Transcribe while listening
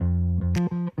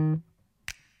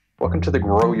Welcome to the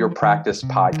Grow Your Practice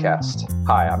podcast.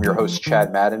 Hi, I'm your host,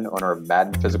 Chad Madden, owner of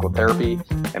Madden Physical Therapy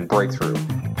and Breakthrough.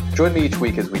 Join me each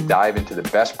week as we dive into the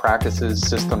best practices,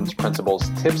 systems, principles,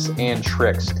 tips, and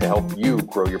tricks to help you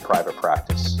grow your private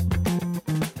practice.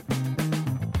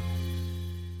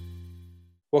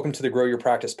 Welcome to the Grow Your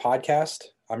Practice podcast.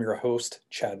 I'm your host,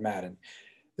 Chad Madden.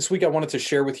 This week, I wanted to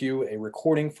share with you a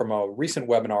recording from a recent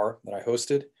webinar that I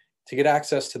hosted. To get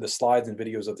access to the slides and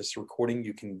videos of this recording,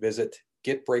 you can visit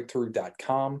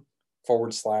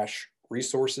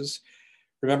getbreakthrough.com/resources.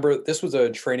 Remember, this was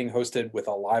a training hosted with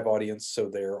a live audience, so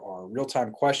there are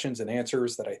real-time questions and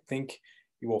answers that I think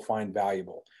you will find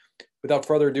valuable. Without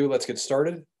further ado, let's get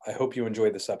started. I hope you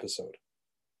enjoyed this episode.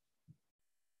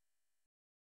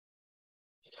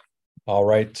 All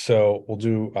right, so we'll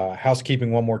do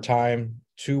housekeeping one more time.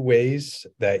 2 ways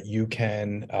that you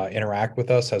can interact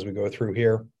with us as we go through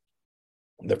here.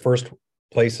 The first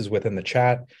place is within the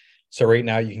chat. So right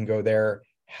now you can go there.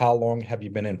 How long have you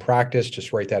been in practice?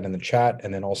 Just write that in the chat.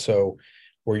 And then also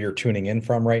where you're tuning in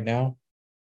from right now.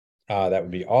 That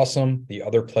would be awesome. The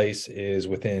other place is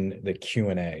within the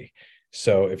Q&A.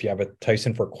 So if you have a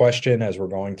Tyson for question as we're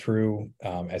going through,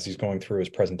 as he's going through his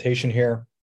presentation here,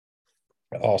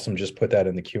 awesome. Just put that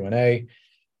in the Q&A.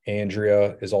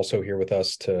 Andrea is also here with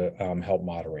us to help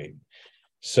moderate.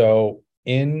 So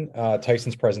in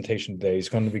Tyson's presentation today, he's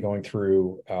going to be going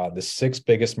through the 6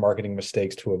 biggest marketing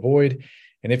mistakes to avoid.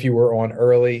 And if you were on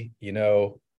early, you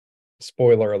know,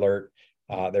 spoiler alert,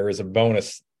 there is a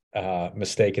bonus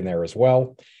mistake in there as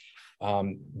well.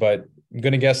 But I'm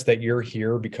going to guess that you're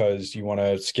here because you want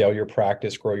to scale your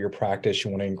practice, grow your practice,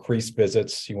 you want to increase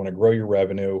visits, you want to grow your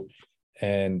revenue,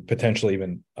 and potentially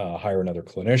even hire another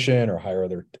clinician or hire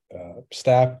other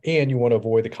staff. And you want to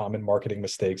avoid the common marketing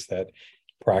mistakes that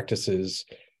practices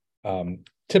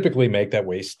typically make that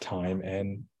waste time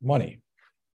and money.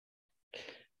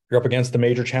 You're up against a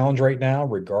major challenge right now,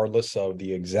 regardless of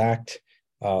the exact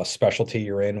specialty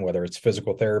you're in, whether it's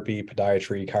physical therapy,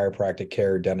 podiatry, chiropractic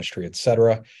care, dentistry,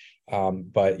 etc.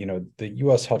 But you know, the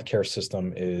U.S. healthcare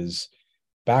system is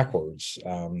backwards.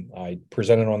 I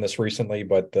presented on this recently,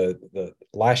 but the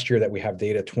last year that we have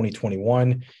data,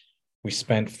 2021, we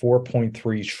spent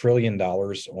 $4.3 trillion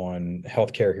on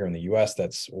healthcare here in the U.S.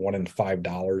 That's $1 in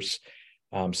 $5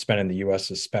 spent in the U.S.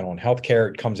 is spent on healthcare.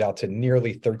 It comes out to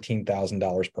nearly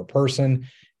 $13,000 per person,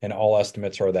 and all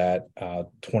estimates are that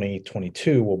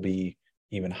 2022 will be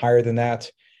even higher than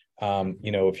that.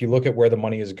 You know, if you look at where the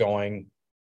money is going,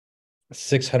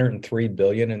 $603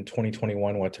 billion in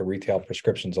 2021 went to retail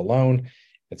prescriptions alone.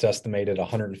 It's estimated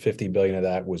 $150 billion of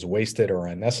that was wasted or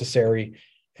unnecessary.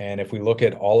 And if we look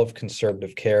at all of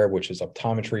conservative care, which is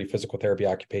optometry, physical therapy,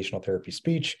 occupational therapy,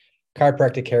 speech,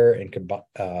 chiropractic care, and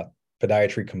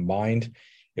podiatry combined,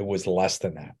 it was less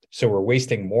than that. So we're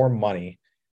wasting more money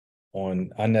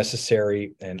on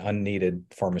unnecessary and unneeded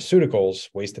pharmaceuticals,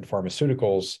 wasted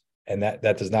pharmaceuticals, and that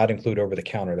does not include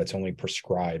over-the-counter. That's only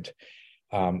prescribed.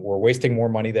 We're wasting more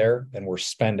money there than we're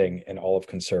spending in all of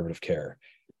conservative care.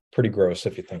 Pretty gross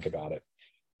if you think about it.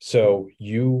 So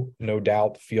you no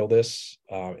doubt feel this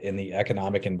in the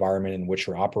economic environment in which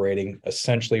you're operating.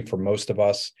 Essentially, for most of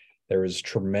us, there is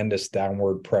tremendous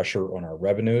downward pressure on our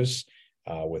revenues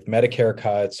with Medicare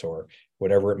cuts or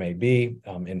whatever it may be.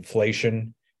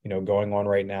 Inflation, you know, going on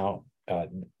right now,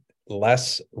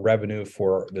 less revenue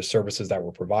for the services that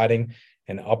we're providing,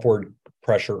 and upward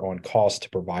pressure on cost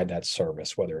to provide that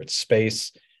service, whether it's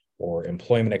space or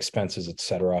employment expenses, et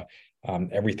cetera.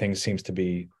 Everything seems to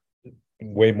be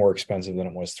way more expensive than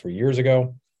it was 3 years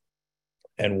ago.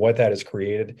 And what that has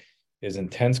created is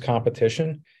intense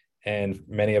competition and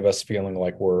many of us feeling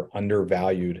like we're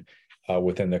undervalued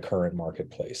within the current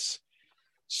marketplace.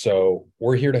 So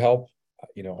we're here to help.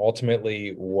 You know, ultimately,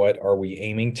 what are we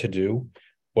aiming to do?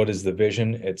 What is the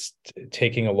vision? It's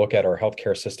taking a look at our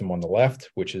healthcare system on the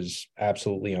left, which is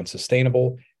absolutely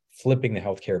unsustainable, flipping the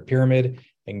healthcare pyramid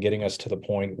and getting us to the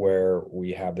point where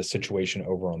we have the situation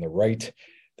over on the right,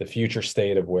 the future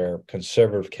state of where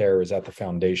conservative care is at the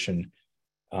foundation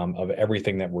of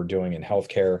everything that we're doing in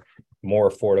healthcare,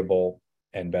 more affordable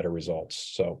and better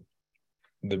results. So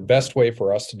the best way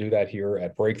for us to do that here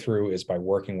at Breakthrough is by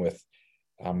working with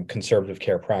conservative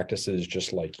care practices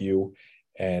just like you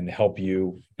and help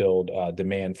you build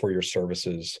demand for your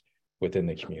services within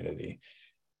the community.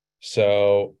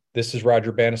 So this is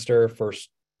Roger Bannister, first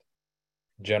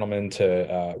gentleman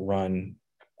to run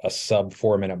a sub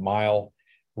 4-minute mile.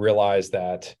 Realize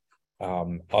that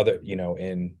in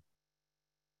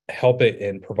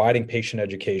providing patient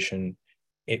education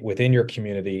within your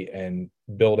community and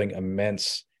building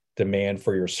immense demand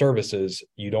for your services,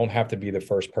 you don't have to be the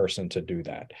first person to do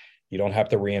that. You don't have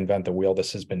to reinvent the wheel.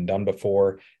 This has been done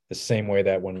before. The same way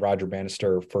that when Roger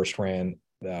Bannister first ran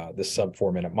the sub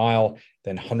 4-minute mile,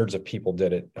 then hundreds of people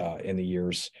did it in the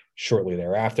years shortly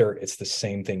thereafter. It's the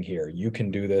same thing here. You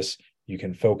can do this. You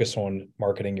can focus on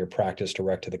marketing your practice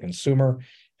direct to the consumer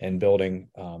and building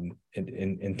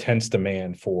intense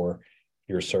demand for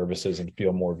your services and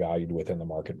feel more valued within the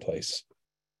marketplace.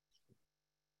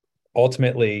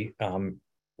 Ultimately,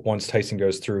 once Tyson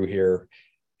goes through here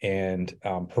and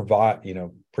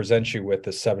presents you with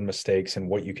the 7 mistakes and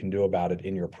what you can do about it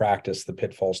in your practice, the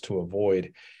pitfalls to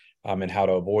avoid, and how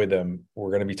to avoid them,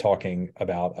 we're going to be talking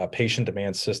about a patient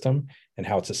demand system and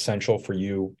how it's essential for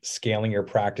you scaling your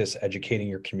practice, educating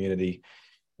your community,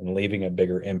 and leaving a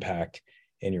bigger impact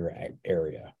in your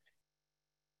area.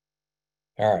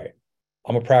 All right.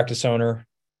 I'm a practice owner.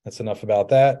 That's enough about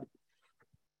that.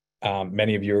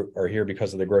 Many of you are here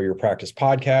because of the Grow Your Practice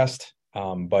podcast,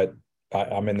 but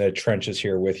I'm in the trenches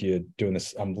here with you doing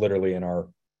this. I'm literally in our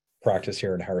practice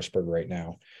here in Harrisburg right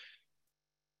now.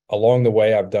 Along the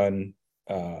way, I've done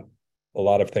a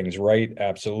lot of things right,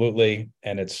 absolutely.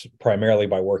 And it's primarily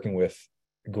by working with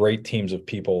great teams of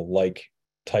people like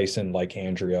Tyson, like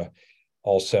Andrea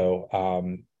also.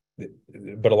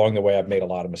 But along the way, I've made a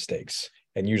lot of mistakes.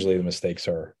 And usually the mistakes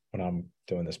are when I'm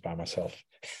doing this by myself.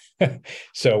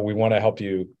 So we want to help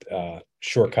you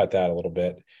shortcut that a little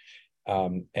bit.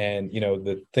 And,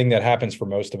 the thing that happens for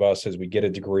most of us is we get a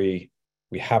degree,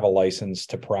 we have a license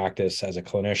to practice as a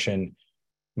clinician.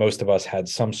 Most of us had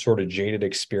some sort of jaded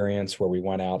experience where we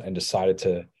went out and decided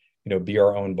to, be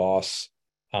our own boss,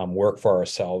 work for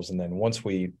ourselves. And then once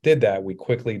we did that, we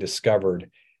quickly discovered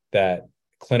that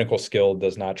clinical skill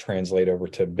does not translate over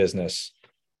to business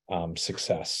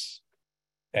success.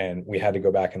 And we had to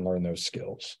go back and learn those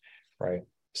skills, right?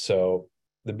 So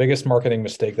the biggest marketing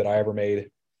mistake that I ever made,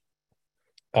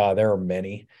 there are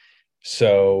many.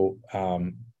 So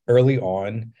early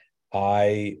on,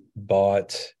 I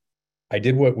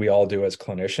did what we all do as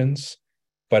clinicians,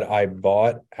 but I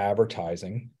bought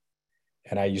advertising,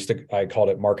 and I called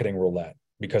it marketing roulette,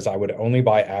 because I would only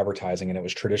buy advertising, and it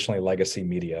was traditionally legacy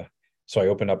media. So I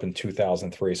opened up in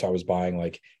 2003. So I was buying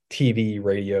like TV,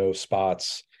 radio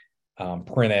spots,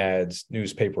 print ads,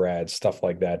 newspaper ads, stuff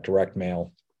like that, direct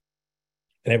mail.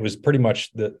 And it was pretty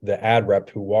much the ad rep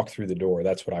who walked through the door.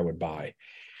 That's what I would buy.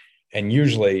 And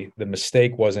usually the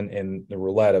mistake wasn't in the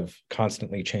roulette of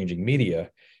constantly changing media,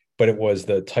 but it was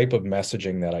the type of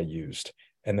messaging that I used.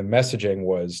 And the messaging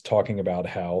was talking about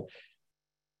how,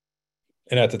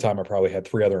 and at the time I probably had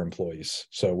 3 other employees.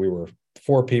 So we were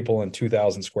 4 people in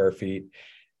 2,000 square feet.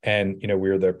 And, we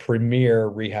were the premier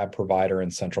rehab provider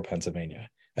in central Pennsylvania.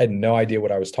 I had no idea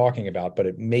what I was talking about, but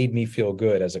it made me feel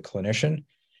good as a clinician.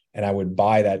 And I would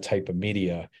buy that type of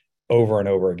media over and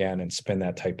over again and spin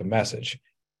that type of message.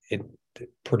 It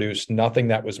produced nothing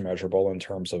that was measurable in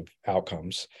terms of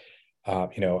outcomes.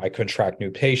 I couldn't track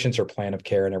new patients or plan of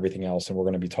care and everything else. And we're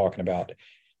going to be talking about,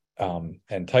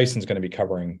 and Tyson's going to be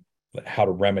covering how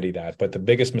to remedy that. But the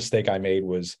biggest mistake I made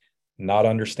was not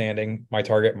understanding my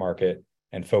target market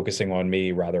and focusing on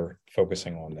me rather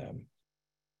focusing on them.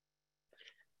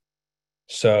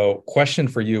 So, question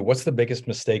for you, what's the biggest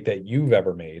mistake that you've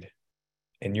ever made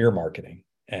in your marketing?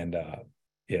 And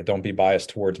don't be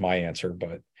biased towards my answer,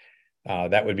 but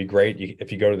that would be great.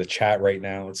 If you go to the chat right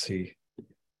now, let's see,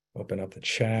 open up the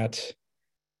chat.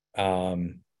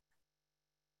 Lots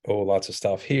of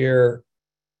stuff here.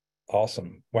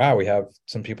 Awesome. Wow, we have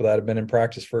some people that have been in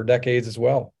practice for decades as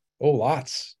well.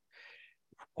 Lots.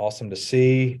 Awesome to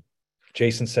see.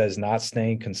 Jason says not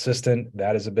staying consistent.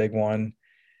 That is a big one.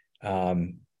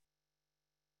 I'm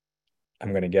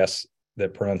going to guess the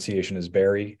pronunciation is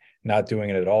Barry. Not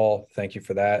doing it at all. Thank you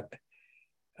for that.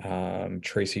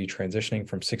 Tracy transitioning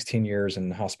from 16 years in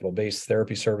hospital-based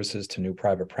therapy services to new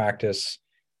private practice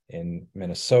in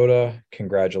Minnesota.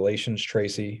 Congratulations,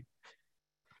 Tracy.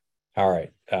 All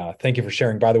right. Thank you for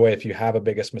sharing. By the way, if you have a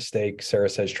biggest mistake, Sarah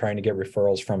says trying to get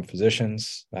referrals from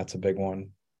physicians. That's a big one.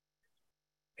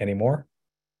 Any more?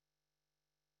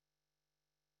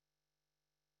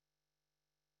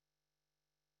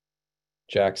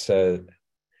 Jack said,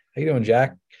 how you doing,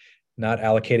 Jack? Not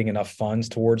allocating enough funds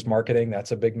towards marketing.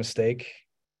 That's a big mistake.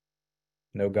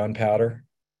 No gunpowder.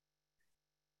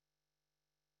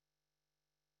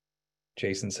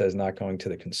 Jason says not going to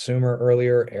the consumer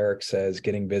earlier. Eric says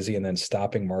getting busy and then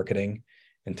stopping marketing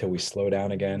until we slow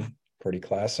down again. Pretty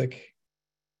classic.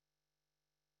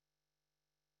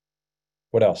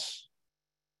 What else?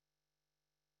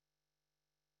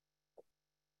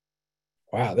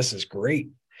 Wow, this is great.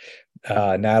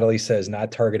 Natalie says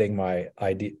not targeting my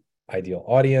ideal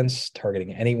audience,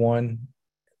 targeting anyone.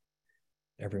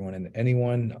 Everyone and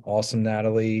anyone. Awesome,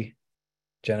 Natalie.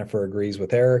 Jennifer agrees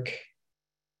with Eric.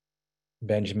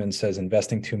 Benjamin says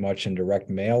investing too much in direct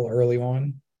mail early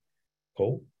on.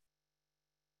 Cool.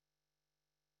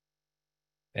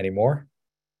 Any more?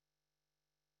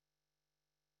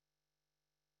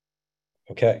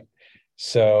 Okay.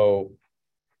 So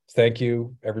thank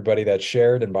you, everybody that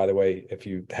shared. And by the way, if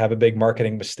you have a big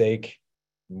marketing mistake,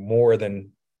 more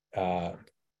than,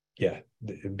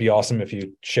 it'd be awesome if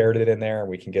you shared it in there and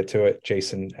we can get to it.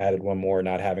 Jason added one more,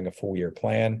 not having a full year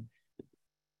plan.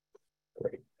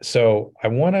 Great. So I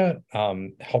want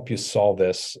to help you solve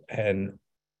this and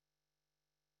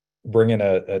bring in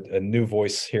a new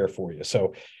voice here for you.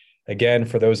 So again,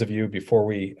 for those of you, before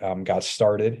we got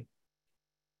started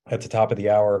at the top of the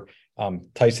hour,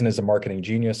 Tyson is a marketing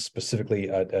genius, specifically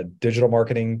a digital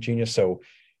marketing genius. So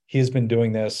he has been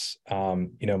doing this.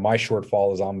 My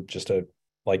shortfall is I'm just a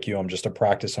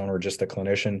practice owner, just a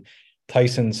clinician.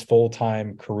 Tyson's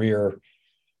full-time career,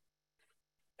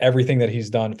 everything that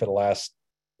he's done for the last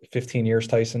 15 years,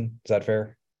 Tyson, is that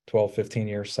fair? 12, 15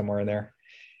 years, somewhere in there.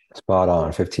 Spot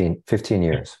on. 15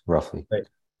 years, roughly. Right.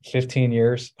 15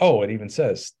 years. Oh, it even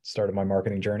says started my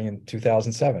marketing journey in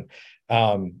 2007.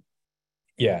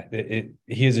 He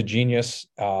is a genius.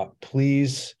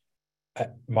 Please,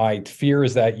 my fear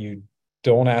is that you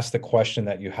don't ask the question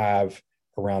that you have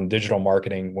around digital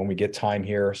marketing when we get time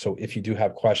here. So if you do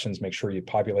have questions, make sure you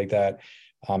populate that.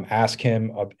 Ask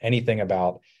him anything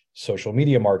about social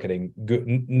media marketing.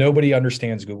 Nobody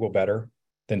understands Google better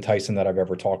than Tyson that I've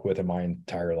ever talked with in my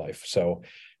entire life. So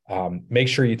make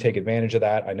sure you take advantage of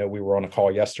that. I know we were on a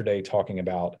call yesterday talking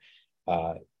about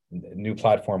new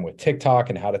platform with TikTok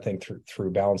and how to think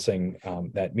through balancing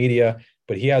that media,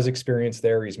 but he has experience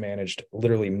there. He's managed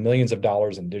literally millions of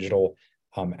dollars in digital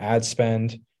ad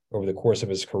spend over the course of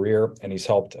his career, and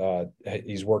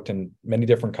he's worked in many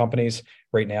different companies.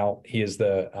 Right now, he is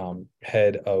the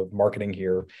head of marketing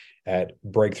here at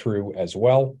Breakthrough as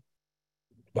well.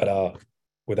 But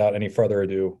without any further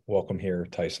ado, welcome here,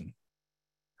 Tyson.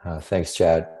 Thanks,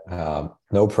 Chad.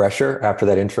 No pressure after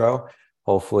that intro.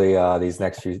 Hopefully these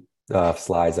next few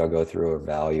slides I'll go through are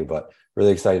value, but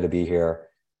really excited to be here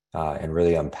and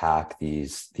really unpack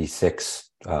these 6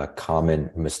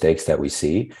 common mistakes that we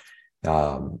see.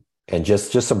 And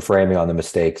just some framing on the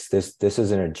mistakes. This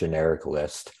isn't a generic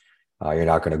list. You're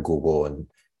not going to Google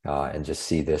and just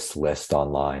see this list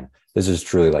online. This is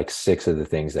truly like 6 of the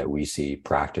things that we see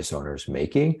practice owners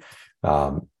making.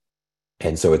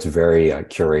 And so it's very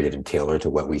curated and tailored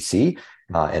to what we see.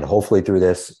 And hopefully through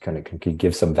this can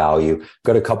give some value.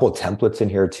 Got a couple of templates in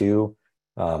here too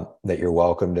that you're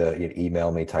welcome to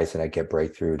email me,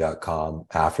 Tyson@getbreakthrough.com.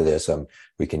 After this,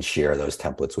 we can share those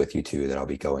templates with you too that I'll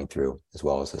be going through, as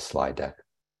well as the slide deck.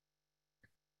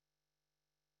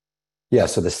 Yeah,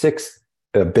 so the 6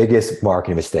 biggest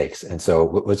marketing mistakes. And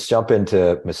so let's jump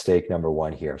into mistake number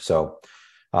 1 here. So,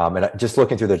 and just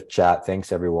looking through the chat,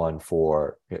 thanks everyone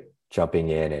for jumping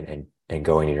in and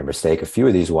going in your mistake. A few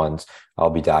of these ones I'll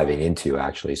be diving into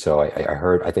actually. So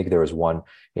I think there was one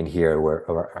in here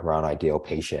around ideal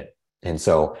patient. And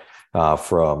so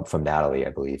from Natalie, I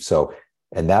believe. So,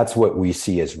 and that's what we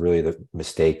see as really the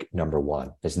mistake number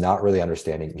 1 is not really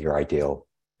understanding your ideal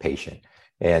patient.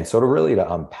 And so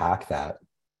to unpack that,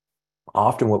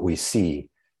 often what we see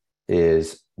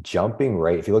is jumping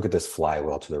right. If you look at this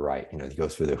flywheel to the right, it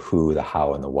goes through the who, the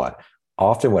how, and the what.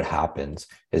 Often what happens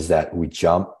is that we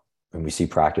jump and we see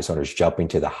practice owners jumping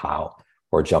to the how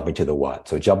or jumping to the what.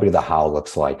 So jumping to the how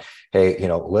looks like, hey,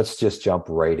 let's just jump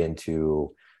right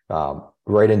into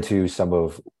some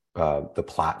of the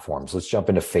platforms. Let's jump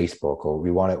into Facebook, or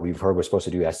we've heard we're supposed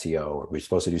to do SEO, or we're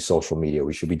supposed to do social media.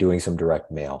 We should be doing some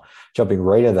direct mail, jumping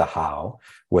right into the how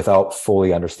without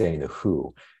fully understanding the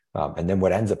who. And then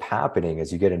what ends up happening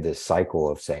is you get into this cycle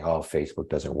of saying, oh, Facebook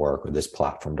doesn't work, or this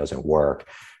platform doesn't work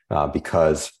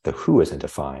because the who isn't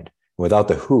defined. Without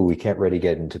the who, we can't really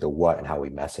get into the what and how we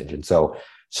message. And so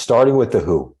starting with the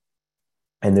who,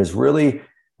 and there's really,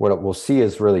 what we'll see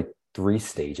is really 3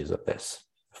 stages of this.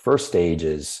 First stage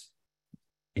is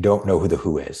you don't know who the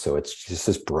who is. So it's just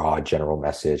this broad general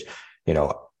message.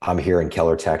 I'm here in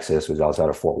Keller, Texas, which is outside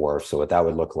of Fort Worth. So what that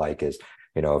would look like is,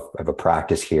 if I have a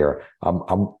practice here,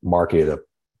 I'm marketing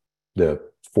the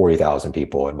 40,000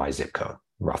 people in my zip code,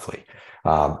 roughly,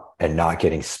 and not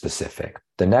getting specific.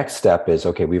 The next step is,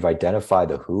 okay, we've identified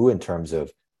the who in terms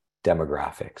of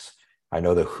demographics. I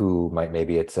know the who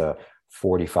maybe it's a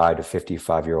 45 to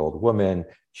 55-year-old woman.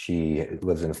 She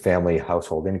lives in a family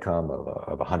household income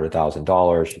of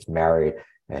 $100,000. She's married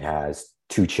and has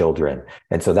 2 children.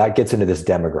 And so that gets into this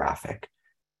demographic.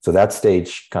 So that's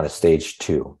stage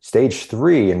two. Stage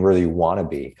three, and where you want to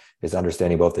be, is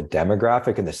understanding both the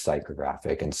demographic and the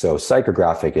psychographic. And so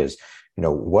psychographic is,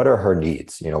 what are her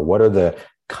needs? What are the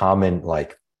common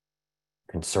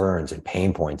concerns and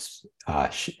pain points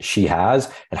she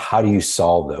has, and how do you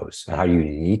solve those, and how do you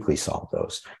uniquely solve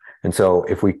those? And so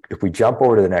if we jump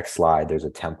over to the next slide, there's a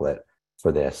template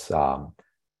for this,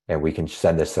 and we can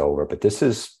send this over. But this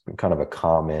is kind of a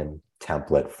common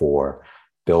template for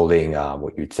building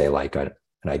what you'd say like an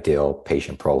ideal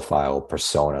patient profile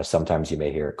persona. Sometimes you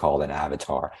may hear it called an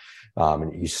avatar.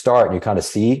 And you start and you kind of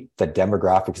see that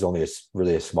demographic is only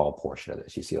really a small portion of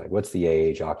this. You see what's the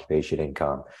age, occupation,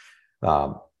 income.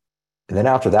 And then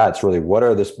after that, it's really what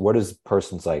is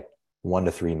person's 1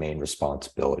 to 3 main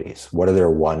responsibilities? What are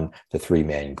their 1 to 3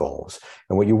 main goals?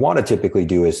 And what you want to typically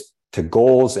do is to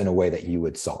goals in a way that you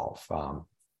would solve.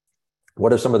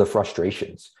 What are some of the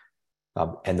frustrations?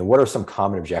 And then what are some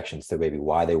common objections to maybe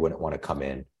why they wouldn't want to come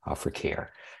in for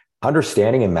care?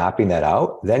 Understanding and mapping that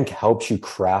out then helps you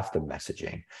craft the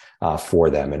messaging for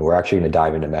them. And we're actually going to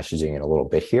dive into messaging in a little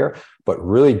bit here, but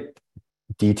really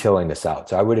detailing this out.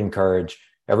 So I would encourage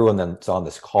everyone that's on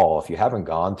this call, if you haven't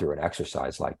gone through an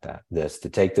exercise like this, to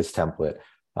take this template.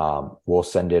 We'll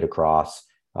send it across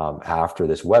after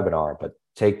this webinar, but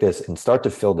take this and start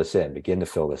to begin to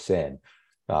fill this in.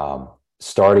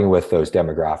 Starting with those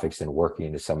demographics and working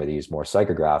into some of these more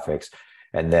psychographics,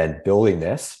 and then building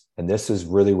this. And this is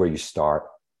really where you start.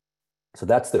 So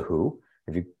that's the who.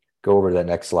 If you go over to that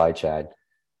next slide, Chad,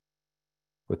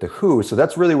 with the who. So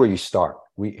that's really where you start.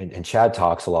 And Chad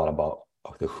talks a lot about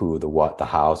the who, the what, the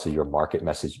how, so your market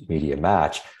message media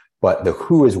match. But the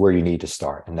who is where you need to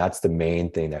start. And that's the main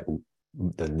thing,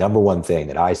 the number one thing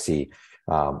that I see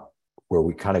where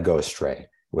we kind of go astray.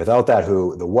 Without that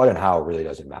who, the what and how really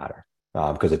doesn't matter.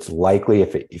 Because it's likely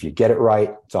if you get it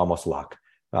right, it's almost luck.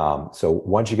 So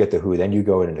once you get the who, then you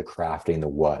go into crafting the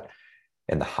what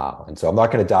and the how. And so I'm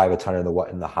not going to dive a ton into the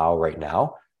what and the how right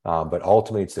now, but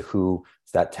ultimately it's the who,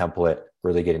 it's that template,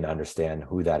 really getting to understand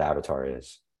who that avatar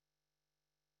is.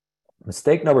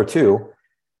 Mistake number 2,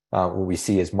 what we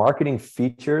see is marketing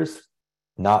features,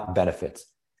 not benefits.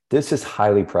 This is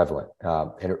highly prevalent.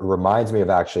 And it reminds me of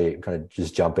actually kind of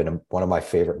just jump in one of my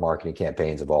favorite marketing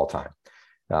campaigns of all time.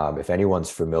 If anyone's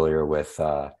familiar with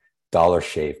Dollar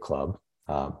Shave Club,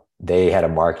 they had a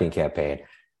marketing campaign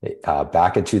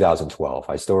back in 2012.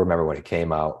 I still remember when it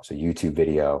came out. It's a YouTube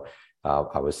video.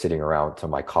 I was sitting around to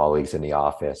my colleagues in the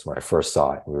office when I first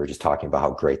saw it. We were just talking about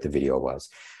how great the video was.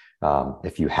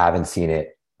 If you haven't seen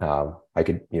it, I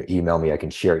could email me. I can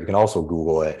share it. You can also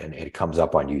Google it, and it comes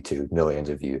up on YouTube, millions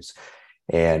of views.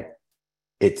 And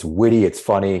it's witty. It's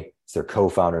funny. It's their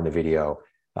co-founder in the video.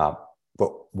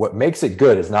 But what makes it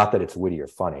good is not that it's witty or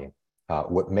funny.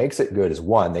 What makes it good is,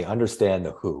 one, they understand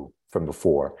the who from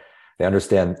before. They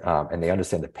understand and they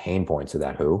understand the pain points of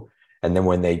that who. And then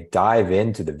when they dive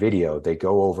into the video, they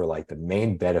go over the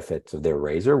main benefits of their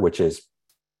razor, which is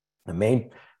the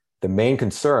main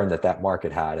concern that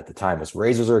market had at the time was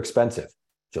razors are expensive.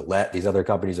 Gillette, these other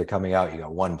companies are coming out. You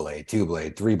got 1 blade, 2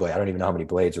 blade, 3 blade. I don't even know how many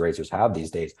blades razors have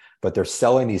these days, but they're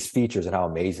selling these features and how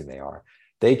amazing they are.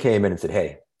 They came in and said,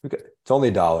 hey, it's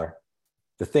only $1.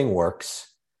 The thing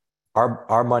works.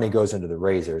 Our money goes into the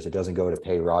razors. It doesn't go to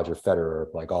pay Roger Federer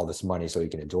all this money so he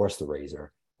can endorse the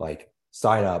razor.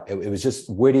 Sign up. It was just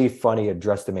witty, funny,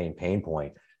 address the main pain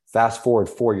point. Fast forward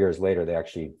 4 years later, they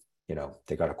actually,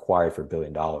 they got acquired for $1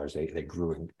 billion. They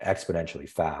grew exponentially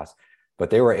fast, but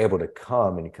they were able to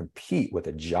come and compete with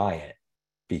a giant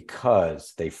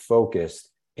because they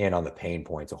focused in on the pain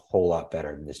points a whole lot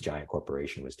better than this giant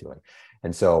corporation was doing.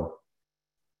 And so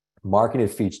marketing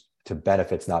features to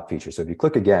benefits, not features. So if you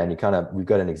click again, we've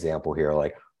got an example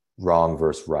here, wrong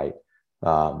versus right.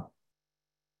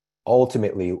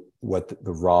 Ultimately, what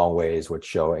the wrong way is what's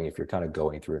showing, if you're kind of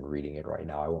going through and reading it right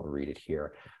now, I won't read it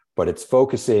here, but it's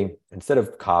focusing, instead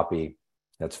of copy,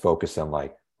 that's focused on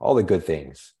all the good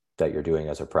things that you're doing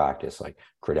as a practice, like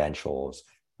credentials,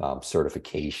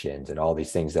 certifications, and all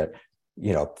these things that,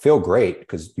 feel great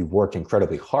because you've worked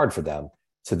incredibly hard for them.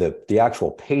 To the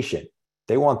actual patient,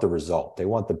 they want the result. They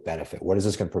want the benefit. What is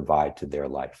this going to provide to their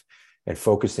life? And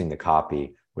focusing the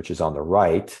copy, which is on the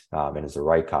right, and is the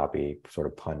right copy, sort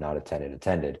of pun not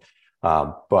intended,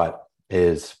 but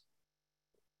is,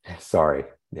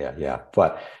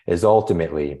 but is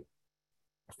ultimately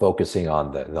focusing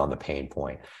on the pain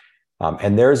point.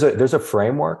 And there's a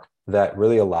framework that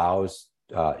really allows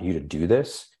you to do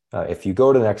this. If you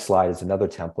go to the next slide, it's another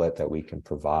template that we can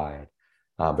provide.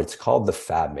 But it's called the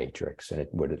FAB matrix, and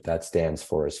what that stands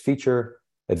for is feature,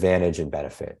 advantage, and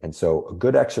benefit. And so a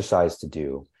good exercise to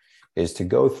do is to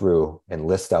go through and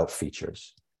list out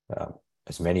features.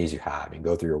 as many as you have. You can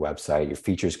go through your website. Your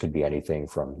features could be anything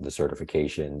from the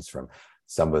certifications, from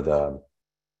some of the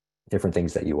different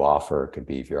things that you offer. It could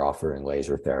be if you're offering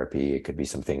laser therapy, it could be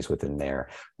some things within there.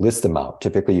 List them out.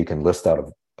 Typically, you can list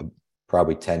out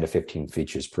probably 10 to 15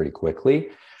 features pretty quickly.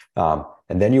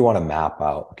 And then you want to map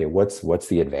out, okay, what's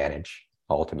the advantage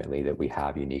ultimately that we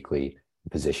have uniquely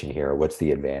positioned here? What's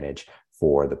the advantage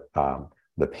for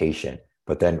the patient?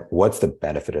 But then what's the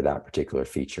benefit of that particular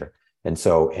feature? And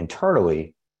so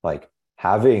internally, like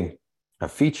having a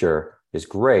feature is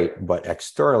great, but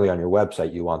externally on your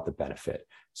website, you want the benefit.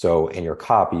 So in your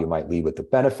copy, you might lead with the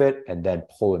benefit and then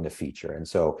pull in the feature. And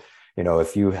so,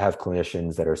 if you have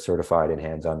clinicians that are certified in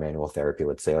hands-on manual therapy,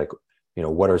 let's say like,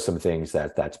 what are some things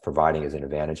that's providing as an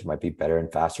advantage? It might be better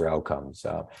and faster outcomes.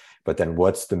 But then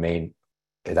that's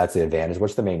the advantage.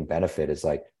 What's the main benefit is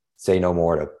like, say no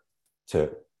more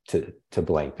to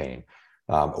blank pain.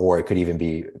 Or it could even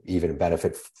be a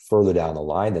benefit further down the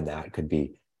line than that. It could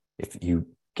be if you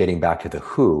getting back to the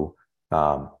who,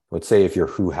 let's say if your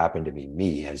who happened to be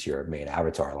me as your main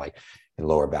avatar, like in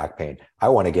lower back pain, I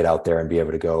want to get out there and be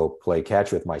able to go play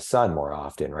catch with my son more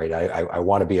often, right? I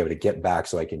want to be able to get back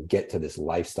so I can get to this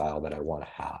lifestyle that I want to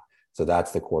have. So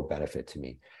that's the core benefit to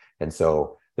me. And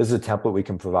so this is a template we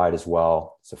can provide as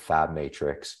well. It's a fab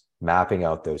matrix, mapping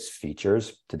out those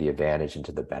features to the advantage and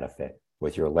to the benefit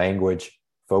with your language.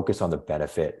 Focus on the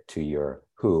benefit to your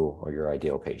who or your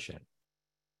ideal patient.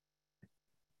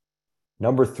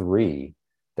 Number 3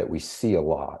 that we see a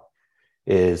lot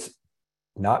is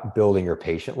not building your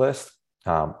patient list,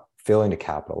 failing to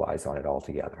capitalize on it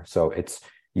altogether. So I've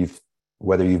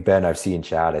seen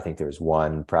Chad, I think there's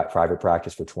one private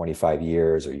practice for 25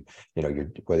 years, or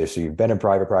you've been in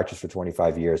private practice for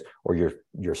 25 years, or you're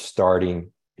just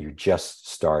starting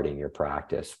your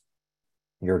practice.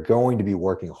 You're going to be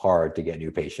working hard to get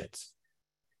new patients.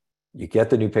 You get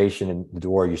the new patient in the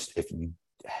door.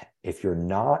 If you're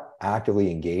not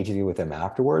actively engaging with them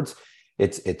afterwards,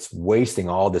 it's wasting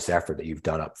all this effort that you've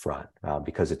done up front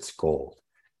because it's gold.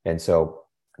 And so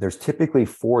there's typically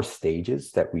 4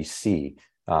 stages that we see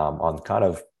on kind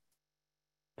of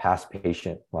past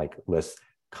patient like list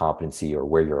competency or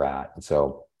where you're at. And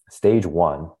so stage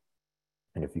 1,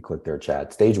 and if you click there,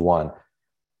 Chad, stage 1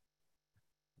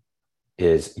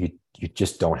 is you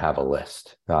just don't have a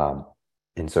list.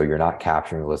 And so you're not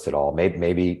capturing the list at all.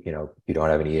 Maybe you don't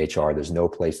have an EHR. There's no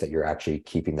place that you're actually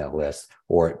keeping that list.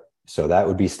 So that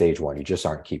would be stage 1. You just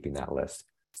aren't keeping that list.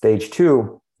 Stage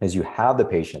 2 is you have the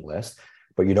patient list,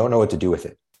 but you don't know what to do with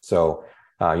it. So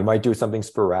you might do something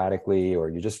sporadically, or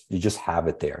you just have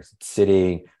it there. It's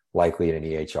sitting likely in an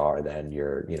EHR. Then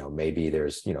maybe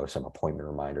there's some appointment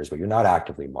reminders, but you're not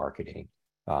actively marketing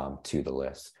to the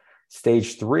list.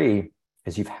 Stage 3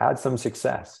 is you've had some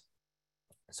success.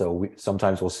 So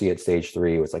sometimes we'll see at stage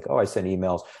 3, it's like, oh, I send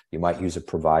emails. You might use a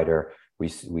provider. We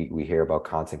hear about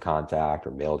Constant Contact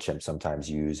or MailChimp sometimes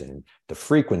use, and the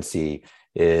frequency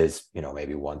is,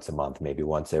 maybe once a month, maybe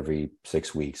once every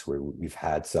 6 weeks, where we've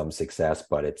had some success,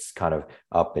 but it's kind of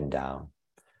up and down.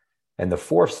 And the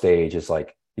 4th stage is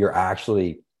like, you're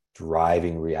actually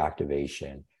driving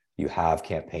reactivation. You have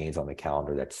campaigns on the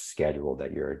calendar that's scheduled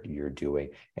that you're doing,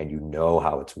 and you know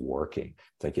how it's working.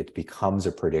 It's like it becomes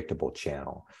a predictable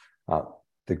channel.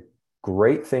 The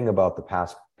great thing about the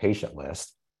past patient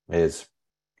list is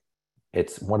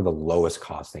it's one of the lowest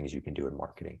cost things you can do in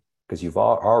marketing, because you've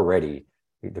already,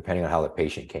 depending on how the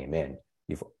patient came in,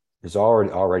 there's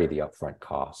already the upfront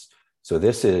costs. So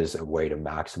this is a way to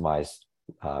maximize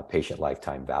patient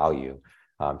lifetime value,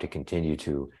 to continue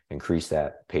to increase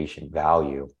that patient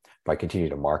value by continuing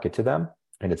to market to them.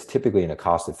 And it's typically in a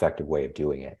cost-effective way of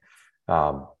doing it.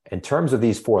 In terms of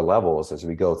these 4 levels, as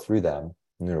we go through them,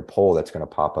 and there's a poll that's going to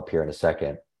pop up here in a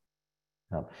second.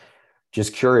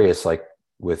 Just curious, like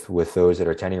with those that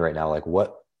are attending right now, like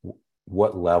what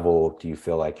level do you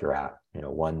feel like you're at?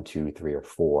 1, 2, 3, or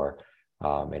 4.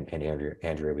 And Andrea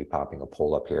will be popping a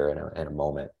poll up here in a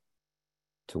moment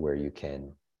to where you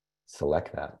can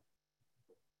select that.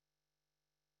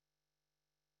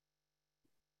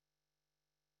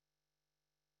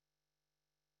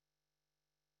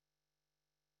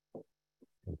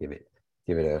 Give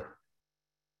it a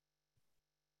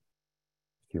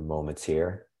few moments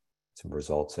here, some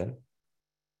results in.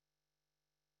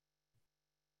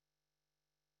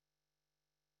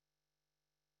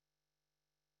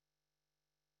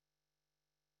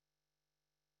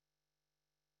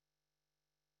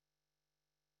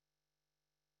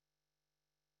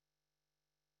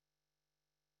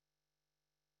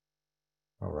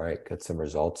 All right, got some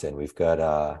results in. We've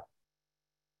got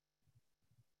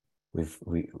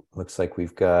looks like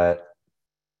we've got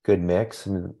good mix,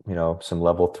 some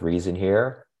level threes in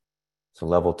here, some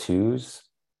level twos,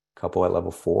 a couple at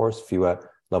level fours, a few at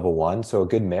level one. So a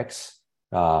good mix.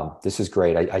 This is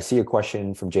great. I see a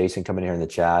question from Jason coming here in the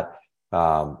chat.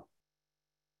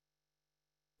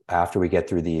 After we get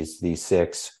through these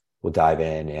six, we'll dive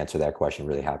in, answer that question.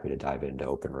 Really happy to dive into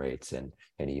open rates and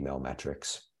email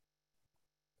metrics.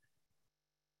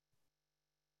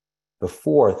 The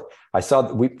fourth,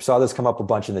 we saw this come up a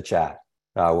bunch in the chat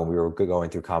when we were going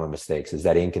through common mistakes, is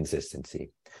that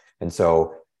inconsistency. And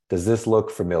so does this look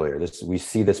familiar? We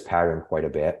see this pattern quite a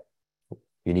bit.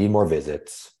 You need more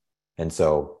visits. And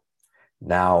so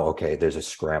now, okay, there's a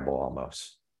scramble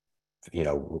almost,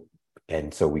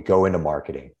 and so we go into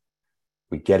marketing.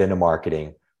 We get into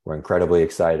marketing. We're incredibly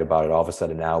excited about it. All of a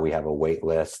sudden now we have a wait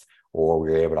list, or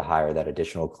we're able to hire that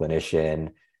additional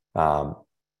clinician.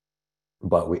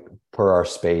 But per our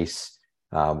space,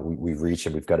 we've reached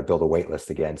and we've got to build a wait list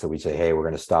again. So we say, hey, we're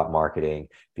going to stop marketing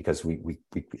because we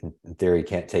in theory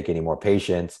can't take any more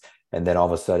patients. And then all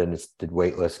of a sudden the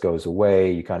wait list goes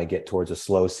away. You kind of get towards a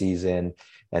slow season.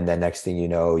 And then next thing you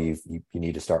know, you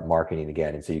need to start marketing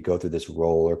again. And so you go through this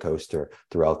roller coaster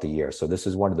throughout the year. So this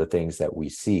is one of the things that we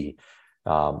see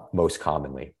most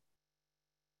commonly.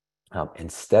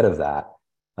 Instead of that,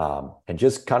 and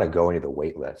just kind of going to the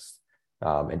wait list.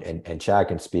 And Chad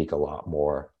can speak a lot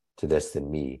more to this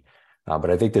than me. But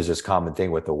I think there's this common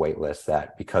thing with the wait list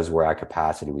that because we're at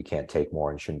capacity, we can't take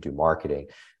more and shouldn't do marketing,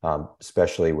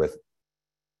 especially with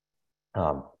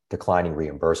declining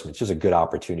reimbursement. It's just a good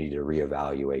opportunity to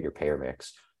reevaluate your payer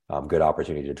mix, good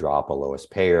opportunity to drop a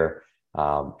lowest payer.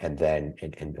 And then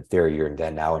in theory, you're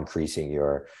then now increasing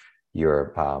your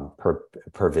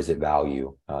per visit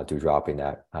value through dropping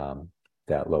that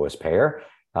lowest payer.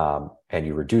 And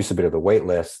you reduce a bit of the wait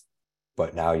list,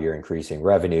 but now you're increasing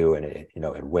revenue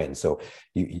and win. So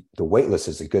the wait list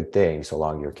is a good thing so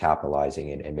long you're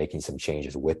capitalizing and making some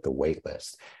changes with the wait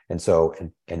list. And so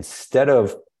instead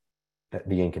of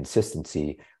the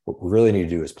inconsistency, what we really need to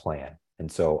do is plan.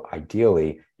 And so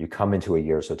ideally you come into a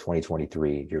year, so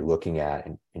 2023, you're looking at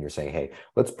and you're saying, hey,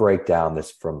 let's break down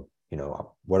this from,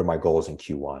 what are my goals in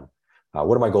Q1?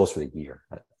 What are my goals for the year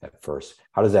at first?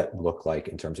 How does that look like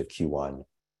in terms of Q1,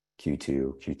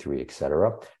 Q2, Q3, et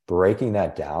cetera? Breaking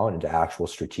that down into actual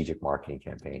strategic marketing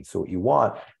campaigns. So what you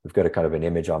want, we've got a kind of an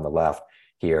image on the left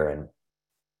here, and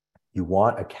you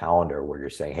want a calendar where you're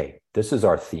saying, hey, this is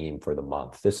our theme for the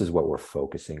month. This is what we're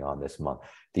focusing on this month.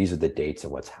 These are the dates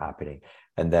and what's happening.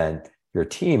 And then your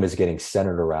team is getting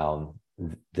centered around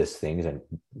these things and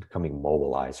becoming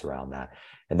mobilized around that.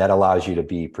 And that allows you to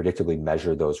be predictably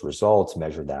measure those results,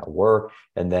 measure that work.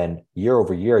 And then year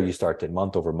over year, you start to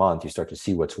month over month, you start to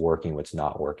see what's working, what's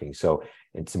not working. So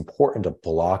it's important to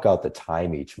block out the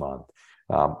time each month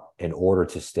in order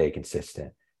to stay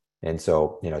consistent. And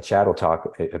so, Chad will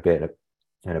talk a bit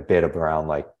around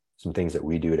like some things that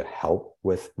we do to help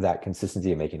with that consistency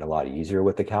and making it a lot easier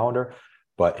with the calendar.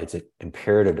 But it's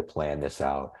imperative to plan this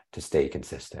out to stay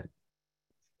consistent.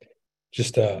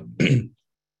 Just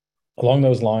along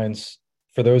those lines,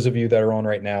 for those of you that are on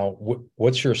right now,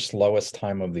 what's your slowest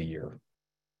time of the year?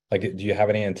 Like, do you have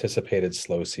any anticipated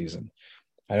slow season?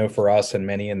 I know for us and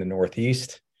many in the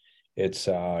Northeast, it's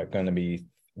going to be,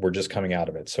 we're just coming out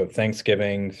of it. So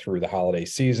Thanksgiving through the holiday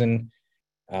season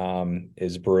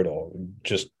is brutal.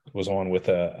 Just was on with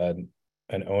an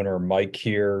owner, Mike,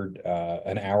 here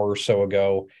an hour or so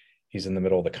ago. He's in the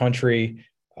middle of the country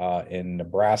in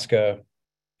Nebraska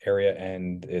area,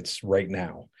 and it's right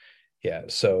now. Yeah.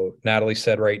 So Natalie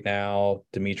said right now,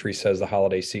 Dimitri says the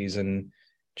holiday season,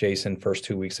 Jason, first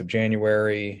 2 weeks of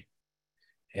January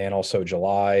and also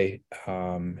July.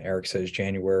 Eric says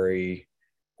January,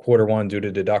 Q1 due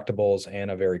to deductibles.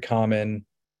 Anna, very common.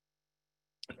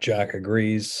 Jack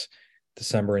agrees.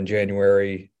 December and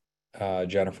January.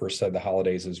 Jennifer said the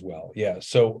holidays as well. Yeah.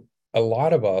 So a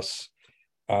lot of us,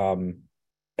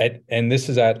 and this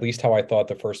is at least how I thought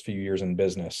the first few years in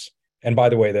business. And by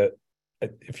the way, that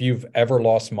if you've ever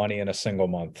lost money in a single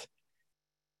month,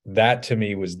 that to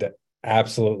me was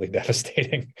absolutely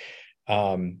devastating.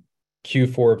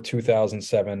 Q4 of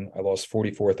 2007, I lost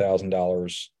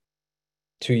 $44,000.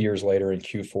 2 years later, in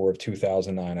Q4 of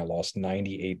 2009, I lost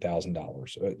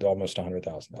 $98,000, almost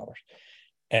 $100,000.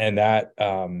 And that,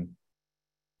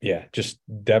 just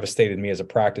devastated me as a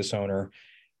practice owner.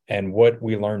 And what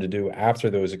we learned to do after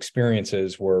those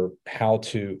experiences were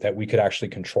that we could actually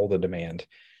control the demand.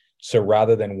 So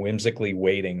rather than whimsically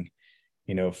waiting,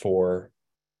 for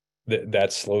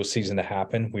that slow season to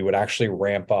happen, we would actually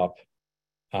ramp up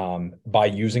by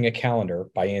using a calendar,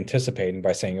 by anticipating,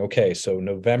 by saying, okay, so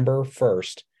November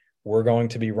 1st, we're going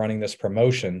to be running this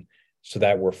promotion so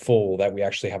that we're full, that we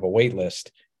actually have a wait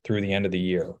list through the end of the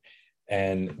year.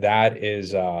 And that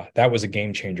was a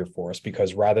game changer for us,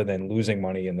 because rather than losing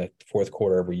money in the fourth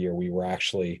quarter every year,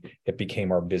 it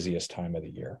became our busiest time of the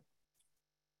year.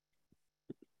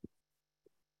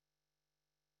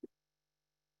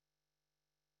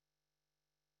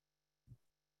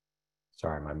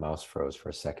 Sorry, my mouse froze for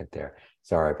a second there.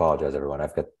 Sorry, I apologize, everyone.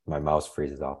 I've got my mouse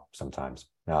freezes off sometimes.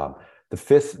 The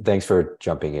fifth, thanks for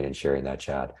jumping in and sharing that,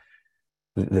 Chad.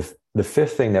 The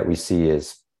fifth thing that we see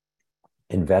is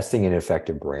investing in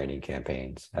effective branding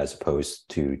campaigns as opposed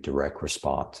to direct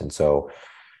response. And so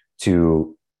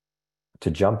to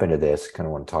jump into this, kind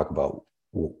of want to talk about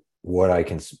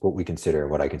what we consider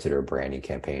a branding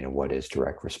campaign and what is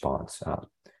direct response.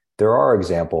 There are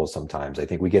examples sometimes. I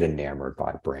think we get enamored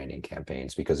by branding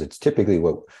campaigns because it's typically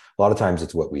a lot of times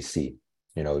it's what we see.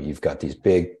 You know, you've got these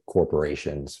big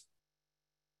corporations.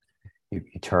 You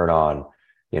turn on,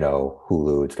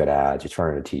 Hulu, it's got ads. You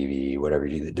turn on a TV, whatever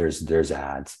you do, there's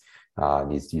ads.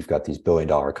 You've got these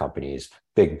billion-dollar companies,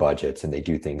 big budgets, and they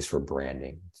do things for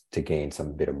branding to gain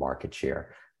some bit of market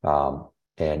share.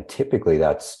 And typically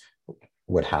that's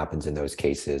what happens in those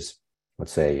cases.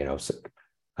 Let's say,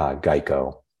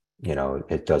 Geico,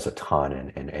 it does a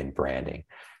ton in branding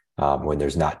when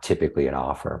there's not typically an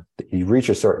offer. You reach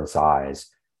a certain size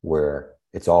where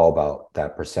it's all about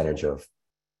that percentage of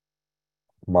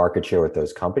market share with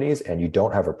those companies, and you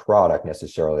don't have a product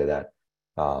necessarily that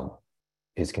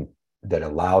that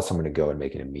allows someone to go and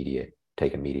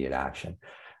take immediate action.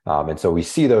 And so we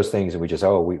see those things and we just,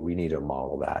 we need to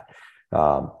model that.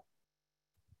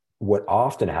 What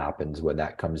often happens when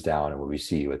that comes down and what we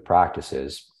see with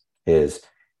practices is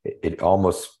it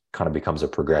almost kind of becomes a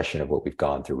progression of what we've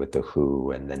gone through with the who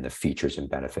and then the features and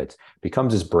benefits. It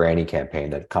becomes this branding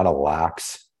campaign that kind of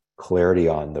lacks clarity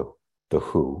on the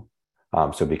who.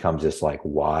 So it becomes this like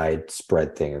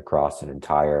widespread thing across an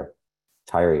entire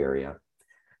area.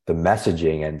 The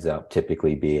messaging ends up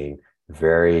typically being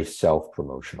very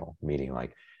self-promotional, meaning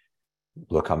like,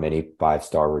 look how many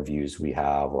 5-star reviews we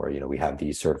have, or, we have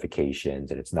these certifications,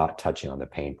 and it's not touching on the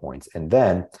pain points. And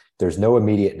then there's no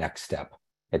immediate next step.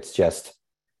 It's just,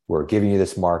 we're giving you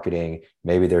this marketing.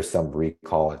 Maybe there's some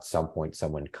recall at some point,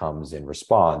 someone comes and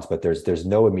responds, but there's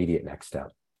no immediate next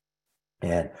step.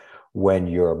 And when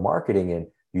you're marketing and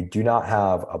you do not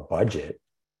have a budget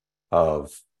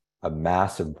of a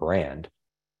massive brand,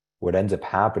 what ends up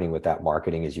happening with that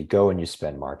marketing is you go and you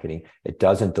spend marketing. It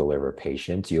doesn't deliver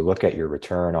patients. You look at your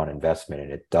return on investment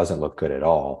and it doesn't look good at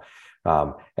all.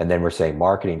 And then we're saying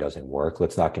marketing doesn't work.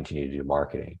 Let's not continue to do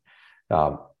marketing.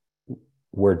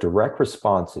 Where direct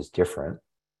response is different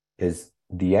is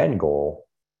the end goal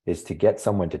is to get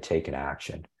someone to take an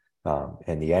action.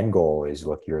 And the end goal is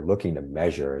what you're looking to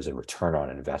measure as a return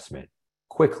on investment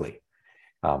quickly.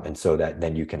 And so that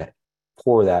then you can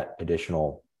pour that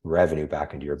additional revenue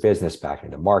back into your business, back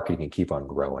into marketing, and keep on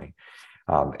growing.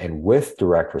 And with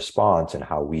direct response and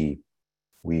how we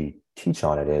teach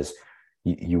on it is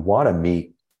you want to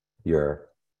meet your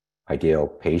ideal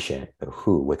patient, the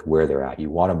who, with where they're at. You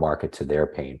want to market to their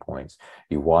pain points.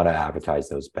 You want to advertise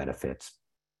those benefits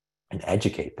and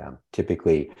educate them.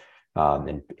 Typically,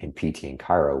 in PT and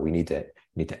Chiro, we need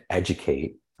to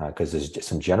educate because there's just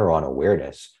some general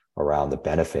unawareness around the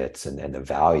benefits and the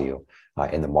value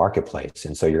in the marketplace.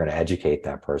 And so you're going to educate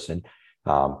that person.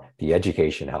 The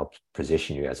education helps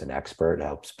position you as an expert,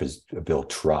 helps build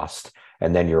trust.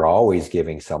 And then you're always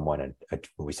giving someone when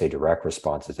we say direct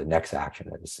response is the next action.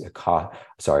 It's a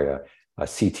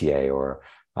CTA or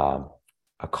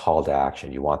a call to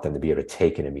action. You want them to be able to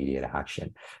take an immediate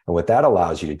action. And what that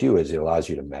allows you to do is it allows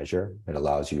you to measure, it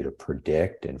allows you to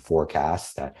predict and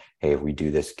forecast that, hey, if we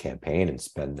do this campaign and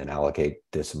spend and allocate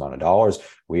this amount of dollars,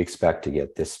 we expect to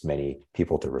get this many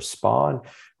people to respond.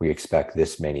 We expect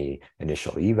this many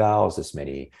initial evals, this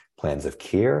many plans of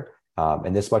care,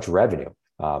 and this much revenue.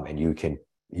 And you can,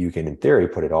 in theory,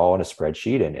 put it all in a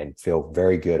spreadsheet and feel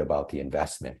very good about the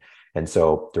investment. And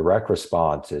so direct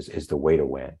response is the way to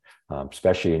win,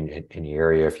 especially in the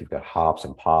area. If you've got hops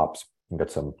and pops, you've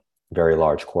got some very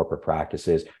large corporate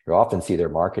practices, you often see their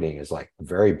marketing is like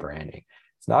very branding.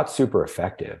 It's not super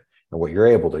effective. And what you're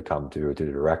able to come through the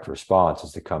direct response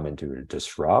is to come into to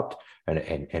disrupt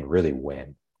and really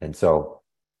win. And so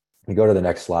we go to the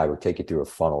next slide, we'll take you through a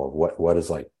funnel of what does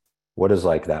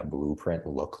that blueprint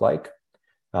look like.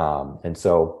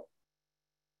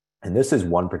 And this is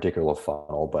one particular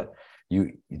funnel, but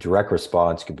direct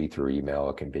response can be through email,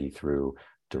 it can be through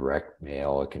direct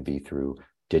mail, it can be through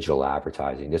digital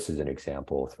advertising. This is an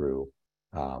example through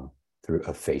a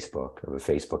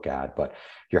Facebook ad, but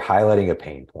you're highlighting a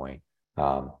pain point.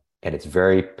 and it's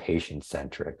very patient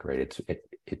centric, right?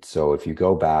 It's so if you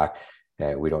go back,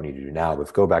 and we don't need to do now, but if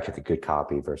you go back to the good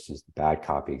copy versus the bad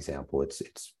copy example,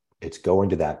 it's going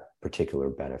to that particular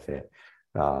benefit.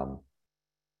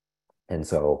 And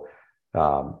so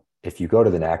if you go to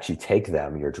the next, you take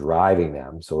them, you're driving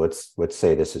them. So let's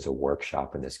say this is a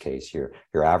workshop in this case. You're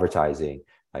advertising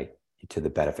like to the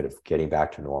benefit of getting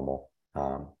back to normal.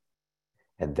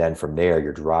 And then from there,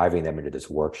 you're driving them into this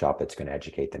workshop that's going to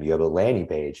educate them. You have a landing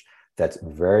page that's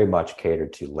very much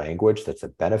catered to language. That's a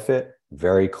benefit,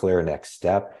 very clear next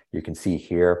step. You can see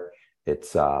here, it's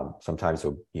sometimes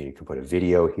you can put a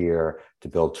video here to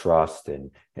build trust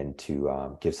and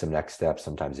to give some next steps.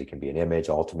 Sometimes it can be an image.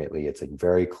 Ultimately, it's a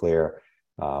very clear.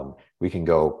 We can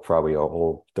go probably a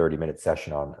whole 30-minute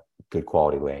session on good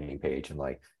quality landing page and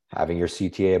like having your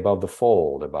CTA above the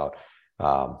fold, about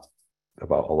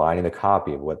aligning the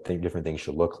copy of what different things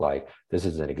should look like. This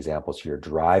is an example. So you're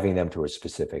driving them to a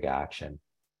specific action.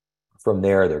 From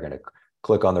there, they're going to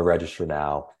click on the register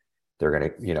now. They're going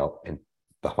to, and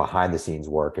the behind the scenes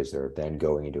work is they're then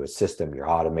going into a system. You're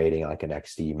automating like a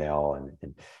next email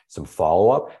and some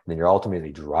follow-up. And then you're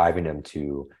ultimately driving them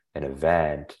to an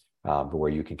event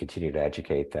where you can continue to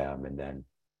educate them and then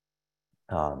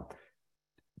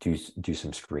do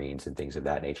some screens and things of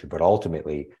that nature. But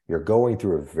ultimately, you're going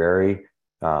through a very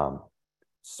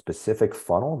specific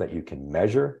funnel that you can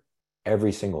measure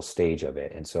every single stage of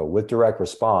it. And so with direct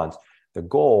response, the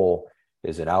goal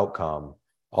is an outcome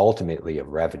ultimately of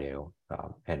revenue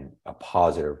and a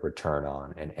positive return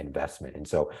on an investment. And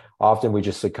so often we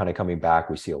just kind of coming back,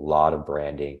 we see a lot of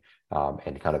branding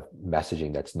and kind of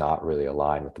messaging that's not really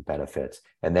aligned with the benefits.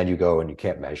 And then you go and you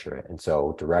can't measure it. And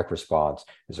so direct response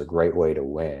is a great way to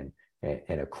win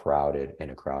in a crowded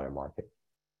market.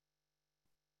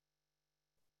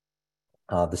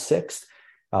 The sixth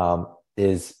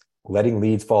is letting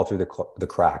leads fall through the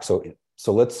cracks.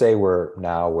 So let's say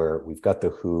we've got the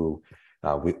who,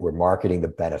 we're marketing the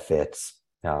benefits.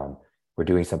 We're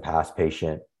doing some past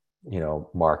patient,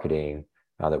 marketing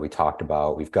that we talked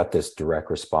about. We've got this direct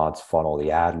response funnel.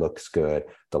 The ad looks good.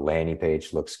 The landing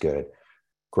page looks good.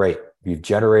 Great. You've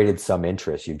generated some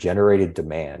interest. You've generated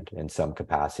demand in some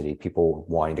capacity, people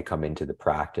wanting to come into the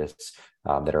practice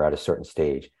that are at a certain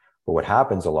stage. But what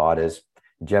happens a lot is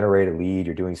you generate a lead,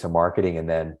 you're doing some marketing, and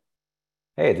then,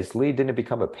 hey, this lead didn't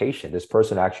become a patient. This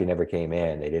person actually never came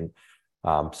in. They didn't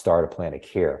start a plan of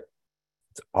care.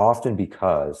 It's often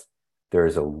because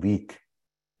there's a leak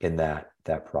in that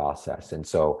process. And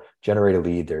so generate a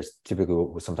lead, there's typically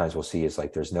what sometimes we'll see is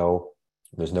like there's no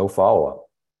follow-up.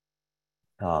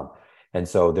 And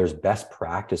so there's best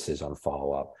practices on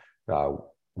follow-up,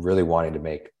 really wanting to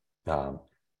make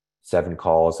 7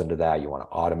 calls into that. You want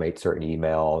to automate certain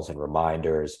emails and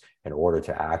reminders in order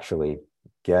to actually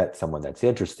get someone that's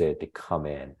interested to come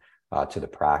in to the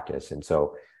practice. And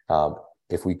so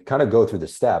if we kind of go through the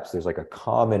steps, there's like a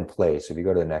common place. If you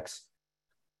go to the next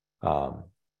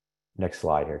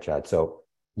slide here, Chad. So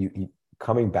you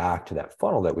coming back to that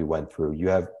funnel that we went through, you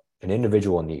have an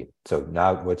individual need. So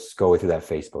now let's go through that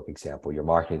Facebook example. You're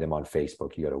marketing them on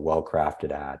Facebook. You got a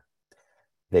well-crafted ad.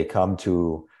 They come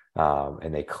to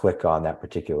and they click on that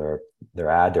particular their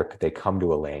ad. They come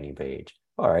to a landing page.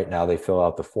 All right, now they fill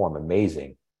out the form.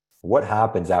 Amazing. What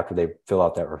happens after they fill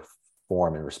out that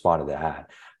form and respond to the ad?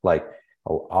 Like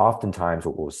oftentimes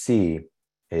what we'll see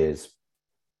is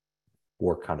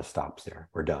work kind of stops there.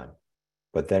 We're done.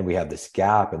 But then we have this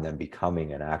gap and then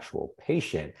becoming an actual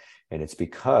patient. And it's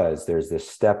because there's this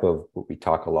step of what we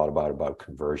talk a lot about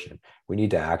conversion. We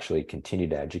need to actually continue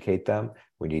to educate them.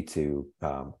 We need to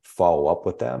follow up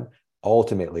with them,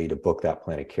 ultimately to book that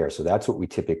plan of care. So that's what we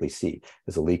typically see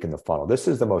is a leak in the funnel. This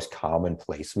is the most common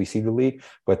place we see the leak,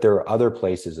 but there are other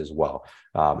places as well.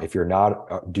 If you're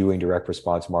not doing direct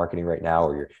response marketing right now,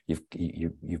 or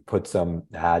you've put some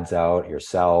ads out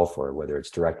yourself, or whether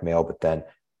it's direct mail, but then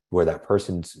where that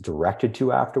person's directed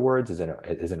to afterwards is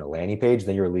in a landing page,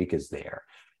 then your leak is there.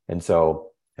 And so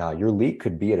your leak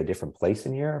could be at a different place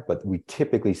in here, but we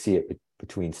typically see it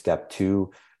between step 2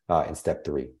 and step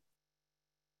 3.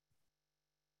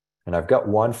 And I've got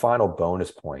one final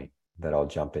bonus point that I'll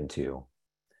jump into.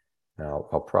 Now,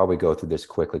 I'll probably go through this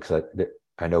quickly because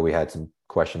I know we had some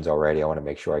questions already. I want to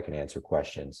make sure I can answer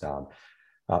questions.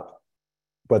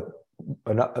 But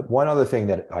one other thing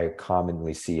that I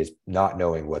commonly see is not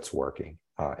knowing what's working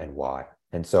and why.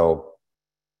 And so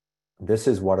this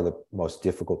is one of the most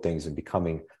difficult things in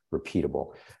becoming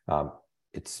repeatable.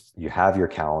 You have your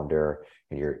calendar,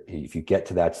 and if you get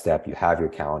to that step, you have your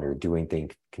calendar, doing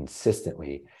things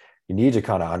consistently. You need to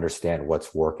kind of understand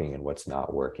what's working and what's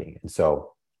not working. And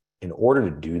so in order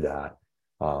to do that,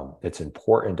 It's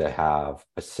important to have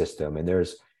a system, and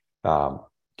there's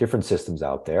different systems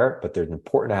out there, but there's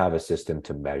important to have a system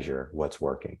to measure what's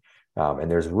working.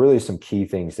 And there's really some key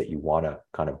things that you want to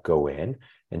kind of go in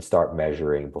and start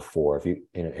measuring before. If you,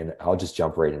 and I'll just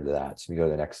jump right into that. So we go to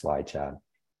the next slide, Chad.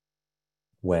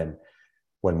 When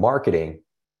marketing,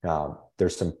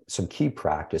 there's some key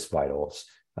practice vitals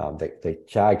that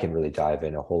Chad can really dive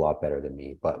in a whole lot better than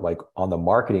me. But like on the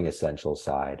marketing essential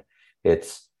side,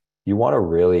 it's, you want to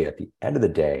really, at the end of the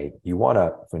day, you want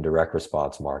to, from direct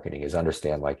response marketing, is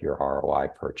understand like your ROI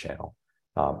per channel.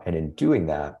 And in doing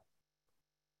that,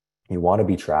 you want to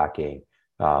be tracking,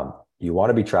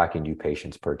 new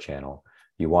patients per channel.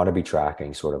 You want to be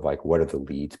tracking sort of like, what are the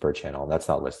leads per channel? And that's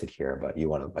not listed here, but you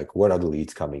want to like, what are the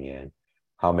leads coming in?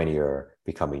 How many are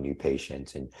becoming new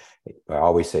patients? And I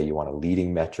always say you want a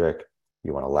leading metric,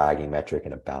 you want a lagging metric,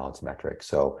 and a balanced metric.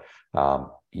 So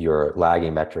your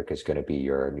lagging metric is going to be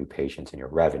your new patients and your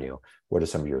revenue. What are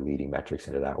some of your leading metrics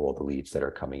into that? Well, the leads that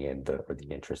are coming in, or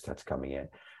the interest that's coming in.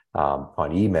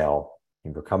 On email,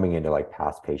 if you're coming into like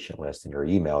past patient lists in your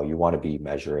email, you want to be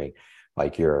measuring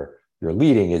like your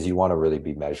leading is, you want to really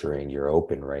be measuring your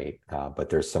open rate. But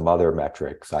there's some other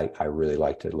metrics. I really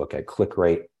like to look at click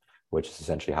rate, which is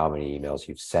essentially how many emails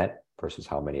you've sent versus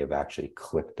how many have actually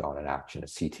clicked on an action, a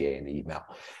CTA in the email.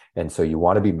 And so you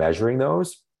want to be measuring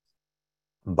those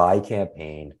by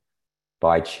campaign,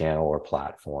 by channel or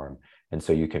platform. And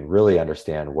so you can really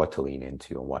understand what to lean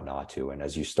into and what not to. And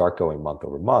as you start going month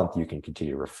over month, you can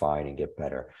continue to refine and get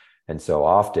better. And so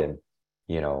often,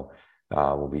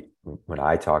 when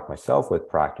I talk myself with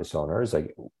practice owners,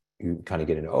 like you kind of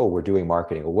get into, oh, we're doing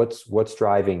marketing. Well, what's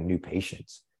driving new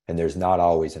patients? And there's not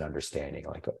always an understanding,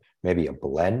 like maybe a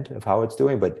blend of how it's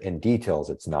doing, but in details,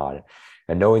 it's not.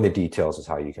 And knowing the details is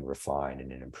how you can refine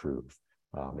and improve.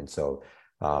 And so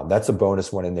that's a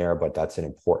bonus one in there, but that's an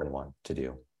important one to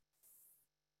do.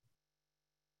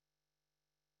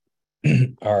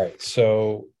 All right.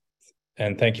 So,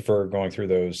 and thank you for going through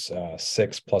those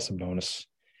 6 plus a bonus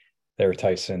there,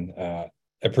 Tyson.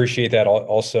 Appreciate that.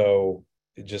 Also,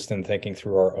 just in thinking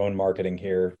through our own marketing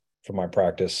here for my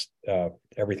practice,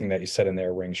 everything that you said in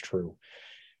there rings true.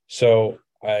 So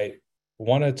I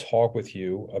want to talk with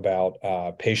you about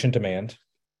patient demand,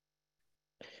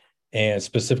 and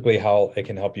specifically how it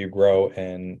can help you grow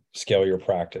and scale your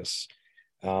practice.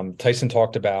 Tyson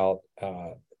talked about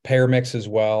payer mix as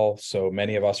well. So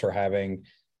many of us are having,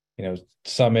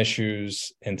 some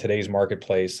issues in today's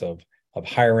marketplace of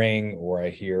hiring, or I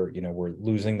hear, we're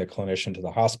losing the clinician to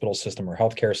the hospital system or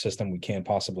healthcare system. We can't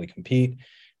possibly compete.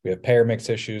 We have payer mix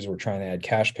issues. We're trying to add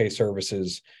cash pay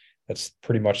services. That's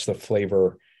pretty much the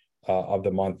flavor of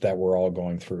the month that we're all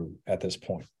going through at this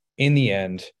point. In the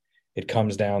end, it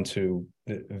comes down to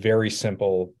very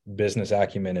simple business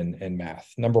acumen and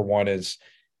math. Number one is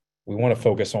we want to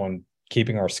focus on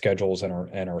keeping our schedules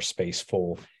and our space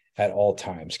full at all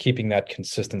times, keeping that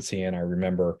consistency. And I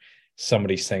remember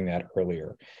somebody saying that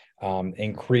earlier,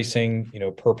 increasing,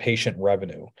 per patient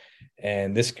revenue.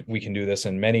 And we can do this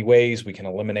in many ways. We can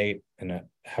eliminate and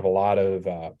have a lot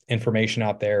of information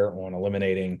out there on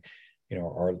eliminating,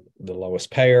 the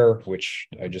lowest payer, which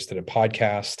I just did a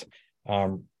podcast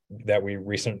that we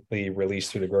recently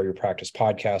released through the Grow Your Practice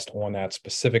podcast on that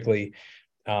specifically.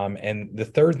 And the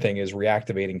third thing is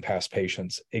reactivating past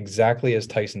patients. Exactly as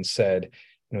Tyson said,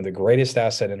 the greatest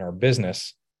asset in our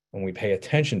business, when we pay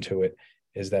attention to it,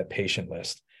 is that patient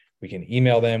list. We can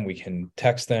email them, we can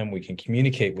text them, we can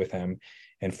communicate with them.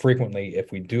 And frequently, if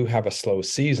we do have a slow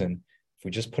season, if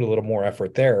we just put a little more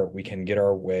effort there, we can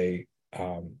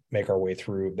make our way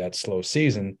through that slow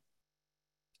season.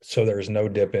 So there's no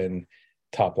dip in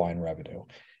top line revenue.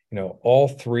 All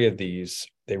 3 of these,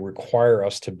 they require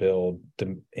us to build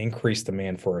increased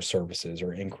demand for our services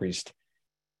or increased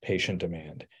patient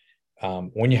demand.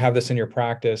 When you have this in your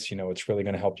practice, it's really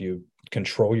going to help you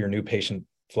control your new patient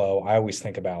flow. I always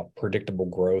think about predictable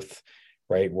growth,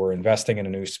 right? We're investing in a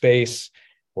new space.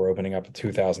 We're opening up a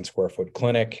 2,000 square foot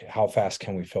clinic. How fast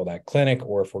can we fill that clinic?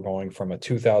 Or if we're going from a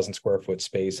 2,000 square foot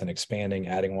space and expanding,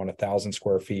 adding on 1,000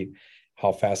 square feet,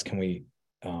 how fast can we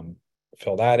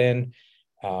fill that in?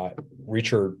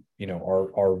 Reach our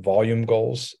volume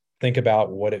goals. Think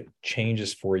about what it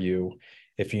changes for you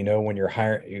if when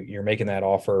you're making that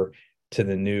offer to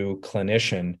the new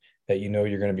clinician that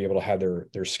you're going to be able to have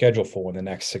their schedule full in the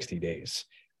next 60 days.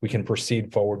 We can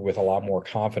proceed forward with a lot more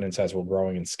confidence as we're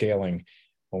growing and scaling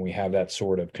when we have that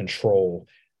sort of control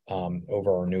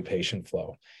over our new patient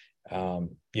flow.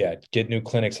 Get new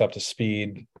clinics up to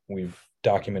speed. We've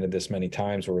documented this many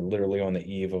times. We're literally on the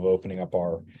eve of opening up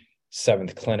our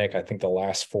 7th clinic. I think the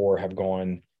last 4 have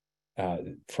gone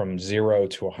from 0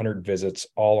 to 100 visits,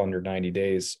 all under 90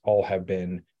 days, all have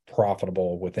been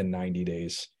profitable within 90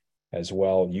 days as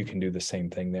well. You can do the same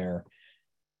thing there.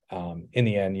 In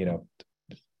the end,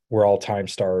 we're all time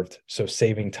starved. So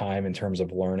saving time in terms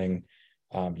of learning,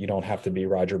 you don't have to be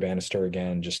Roger Bannister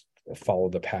again, just follow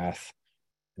the path.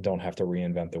 Don't have to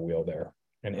reinvent the wheel there.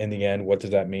 And in the end, what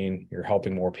does that mean? You're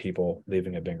helping more people,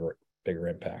 leaving a bigger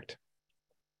impact.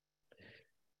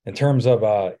 In terms of,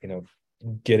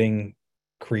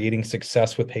 creating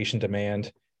success with patient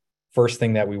demand, first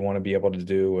thing that we want to be able to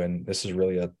do, and this is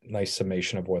really a nice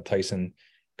summation of what Tyson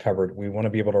covered, we want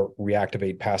to be able to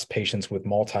reactivate past patients with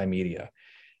multimedia.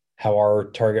 How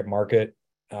our target market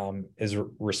is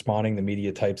responding, the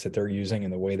media types that they're using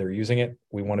and the way they're using it,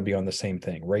 we want to be on the same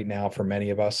thing. Right now, for many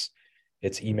of us,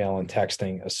 it's email and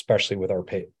texting, especially with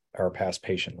our past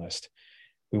patient list.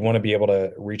 We want to be able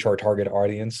to reach our target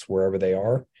audience wherever they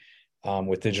are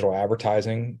with digital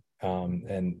advertising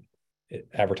and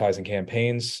advertising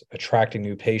campaigns, attracting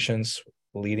new patients,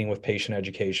 leading with patient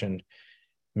education,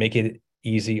 make it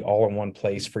easy all in one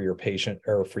place for your patient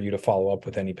or for you to follow up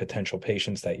with any potential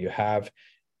patients that you have,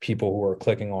 people who are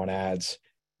clicking on ads,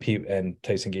 and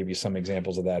Tyson gave you some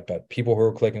examples of that, but people who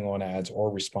are clicking on ads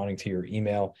or responding to your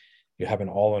email, you have an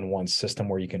all-in-one system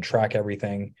where you can track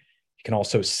everything. You can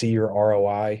also see your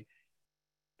ROI.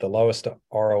 The lowest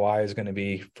ROI is going to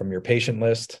be from your patient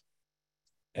list.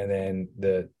 And then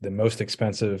the most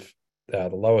expensive, the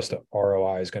lowest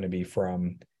ROI is going to be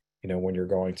from, when you're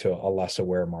going to a less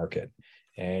aware market,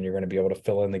 and you're going to be able to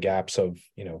fill in the gaps of,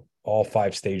 all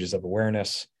 5 stages of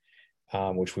awareness,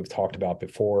 which we've talked about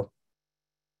before.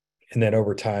 And then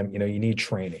over time, you need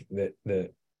training,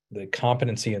 the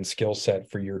competency and skill set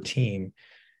for your team,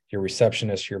 your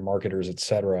receptionists, your marketers, et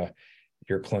cetera,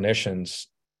 your clinicians,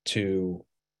 to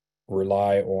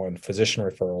rely on physician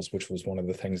referrals, which was one of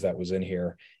the things that was in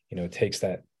here. Take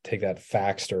that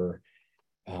faxed or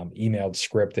emailed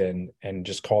script in and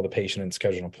just call the patient and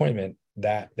schedule an appointment.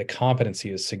 That the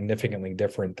competency is significantly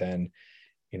different than,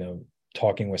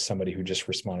 talking with somebody who just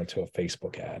responded to a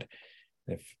Facebook ad.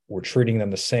 If we're treating them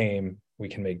the same, we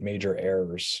can make major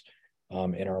errors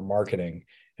in our marketing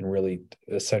and really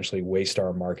essentially waste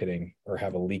our marketing or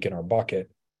have a leak in our bucket.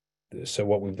 So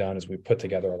what we've done is we've put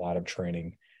together a lot of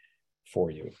training for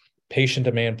you. Patient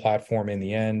demand platform, in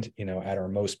the end, at our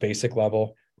most basic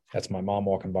level, that's my mom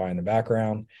walking by in the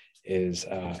background, is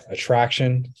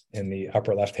attraction in the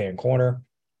upper left-hand corner.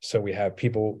 So we have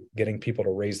getting people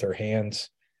to raise their hands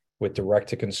with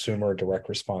direct-to-consumer, direct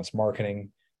response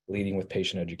marketing, leading with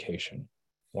patient education.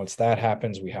 Once that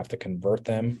happens, we have to convert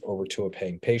them over to a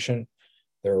paying patient.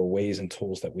 There are ways and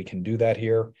tools that we can do that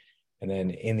here. And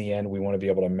then in the end, we want to be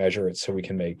able to measure it so we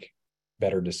can make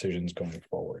better decisions going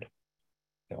forward.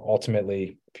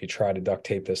 Ultimately, if you try to duct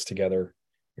tape this together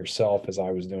yourself, as I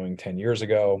was doing 10 years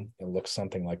ago, it looks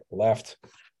something like the left.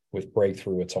 With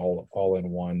Breakthrough, it's all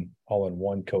in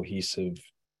one cohesive,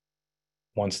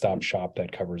 one-stop shop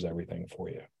that covers everything for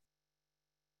you.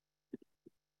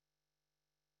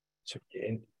 So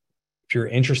if you're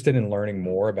interested in learning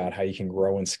more about how you can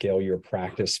grow and scale your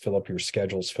practice, fill up your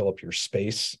schedules, fill up your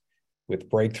space with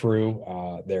Breakthrough,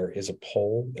 there is a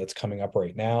poll that's coming up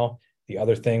right now. The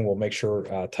other thing, we'll make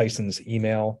sure Tyson's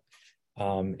email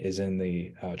is in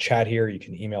the chat here. You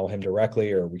can email him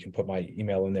directly, or we can put my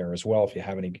email in there as well if you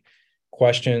have any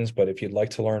questions. But if you'd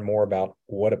like to learn more about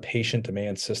what a patient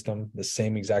demand system, the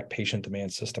same exact patient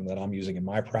demand system that I'm using in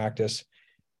my practice,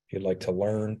 if you'd like to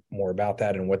learn more about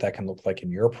that and what that can look like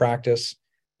in your practice,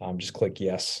 just click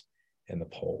yes in the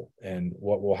poll. And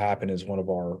what will happen is one of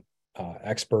our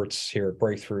experts here at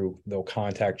Breakthrough, they'll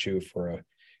contact you for a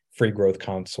free growth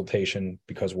consultation,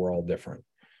 because we're all different,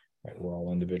 right? We're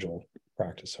all individual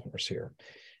practice owners here.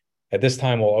 At this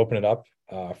time, we'll open it up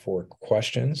for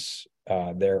questions.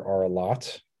 There are a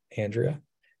lot, Andrea,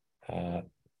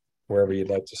 wherever you'd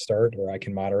like to start, or I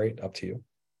can moderate, up to you.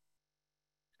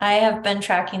 I have been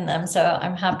tracking them, so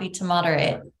I'm happy to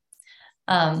moderate.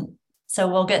 So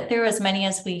we'll get through as many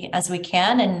as we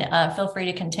can, and feel free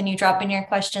to continue dropping your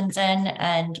questions in,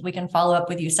 and we can follow up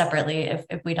with you separately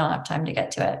if we don't have time to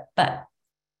get to it. But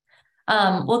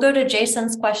we'll go to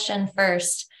Jason's question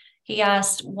first. He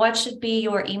asked, what should be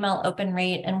your email open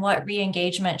rate and what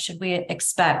re-engagement should we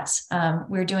expect?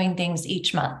 We're doing things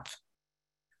each month.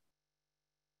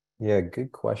 Yeah,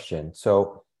 good question.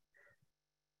 So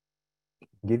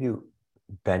I'll give you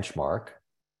benchmark,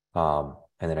 and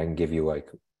then I can give you like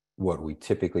what we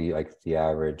typically, like the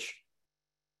average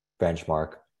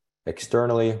benchmark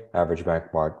externally, average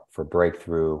benchmark for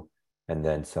Breakthrough, and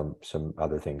then some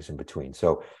other things in between.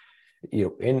 So,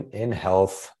 in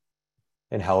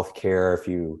healthcare, if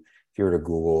you if you were to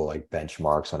Google like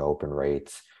benchmarks on open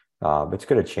rates, it's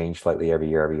going to change slightly every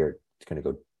year. Every year it's going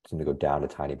to go down a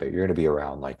tiny bit. You're going to be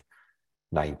around like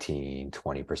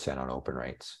 19-20% on open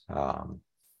rates.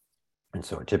 And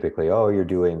so typically, oh, you're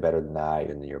doing better than that,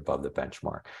 and then you're above the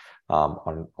benchmark.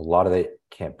 On a lot of the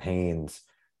campaigns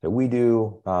that we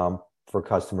do for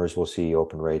customers, we'll see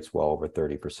open rates well over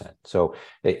 30%. So,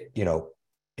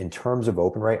 in terms of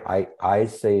open rate, I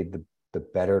say the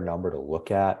better number to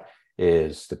look at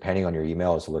is, depending on your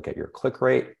email, is to look at your click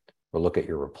rate or look at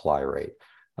your reply rate.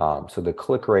 So the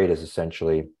click rate is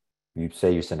essentially, you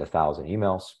say you send 1,000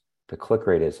 emails. The click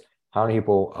rate is how many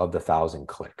people of the 1,000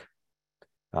 click.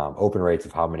 Open rates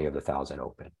of how many of the 1,000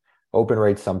 open. Open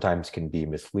rates sometimes can be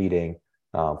misleading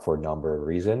for a number of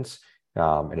reasons,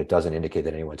 and it doesn't indicate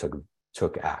that anyone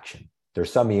took action.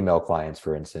 There's some email clients,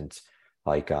 for instance,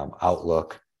 like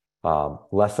Outlook,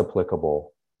 less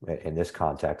applicable in this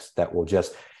context, that will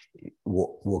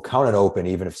count an open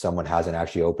even if someone hasn't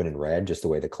actually opened and read, just the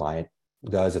way the client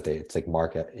does. It's like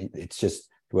market, it's just,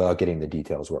 without getting the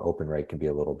details, where open rate can be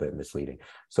a little bit misleading.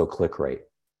 So click rate.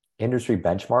 Industry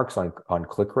benchmarks on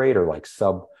click rate are like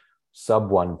sub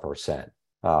 1%.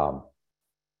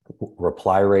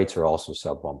 Reply rates are also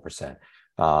sub 1%.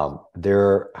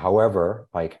 However,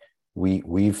 like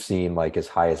we've seen like as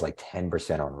high as like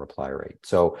 10% on reply rate.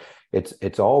 So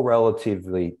it's all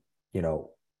relatively,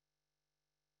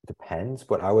 depends.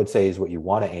 What I would say is, what you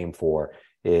want to aim for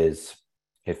is,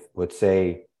 if, let's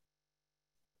say,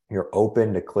 your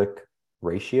open to click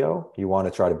ratio, you want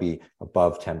to try to be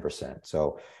above 10%.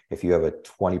 So if you have a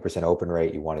 20% open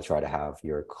rate, you want to try to have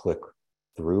your click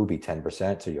through be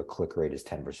 10%. So your click rate is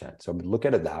 10%. So look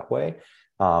at it that way.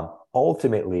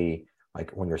 Ultimately,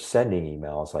 like when you're sending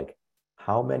emails, like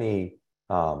how many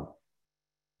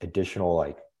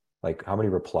additional, like how many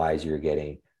replies you're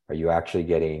getting? Are you actually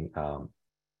getting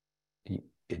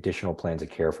additional plans of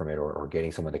care from it, or getting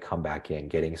someone to come back in,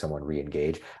 getting someone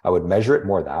re-engage? I would measure it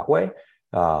more that way.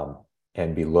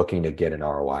 And be looking to get an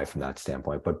ROI from that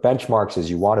standpoint. But benchmarks is,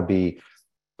 you want to be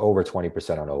over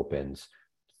 20% on opens,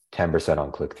 10%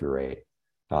 on click-through rate,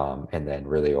 and then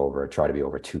really try to be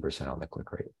over 2% on the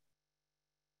click rate.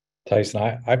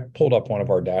 Tyson, I pulled up one of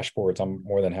our dashboards. I'm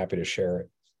more than happy to share it.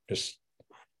 Just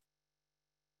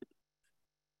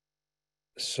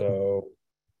so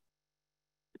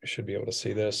you should be able to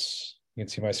see this. You can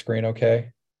see my screen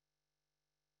okay?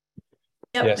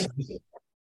 Yep. Yes.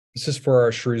 This is for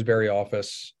our Shrewsbury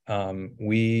office. So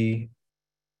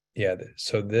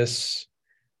this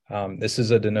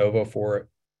is a de novo for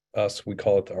us. We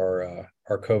call it our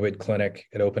COVID clinic.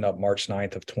 It opened up March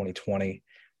 9th of 2020.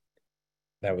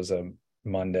 That was a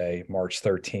Monday, March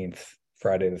 13th.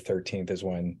 Friday the 13th is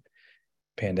when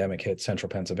pandemic hit central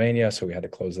Pennsylvania. So we had to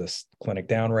close this clinic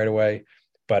down right away.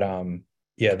 But and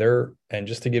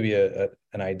just to give you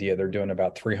an idea, they're doing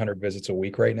about 300 visits a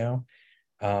week right now.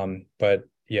 But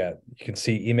yeah, you can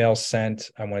see emails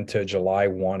sent. I went to July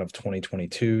 1 of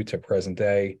 2022 to present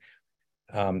day.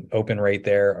 Open rate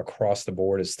there across the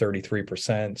board is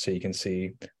 33%. So you can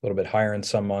see a little bit higher in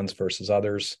some months versus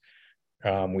others.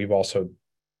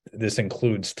 This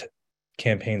includes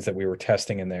campaigns that we were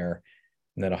testing in there,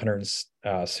 and then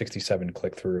 167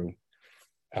 click through,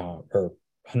 or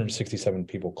 167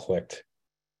 people clicked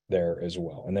there as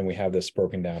well. And then we have this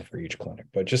broken down for each clinic.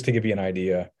 But just to give you an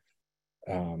idea,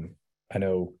 I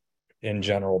know in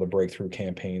general, the breakthrough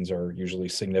campaigns are usually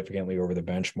significantly over the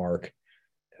benchmark.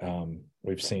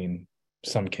 We've seen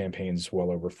some campaigns well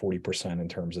over 40% in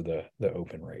terms of the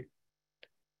open rate.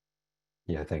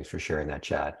 Yeah, thanks for sharing that,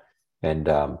 Chad. And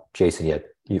Jason,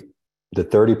 the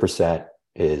 30%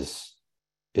 is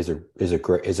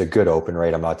a good open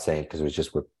rate. I'm not saying because it was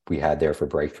just what we had there for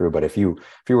breakthrough, but if you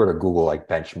were to Google like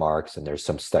benchmarks, and there's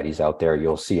some studies out there,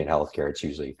 you'll see in healthcare it's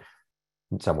usually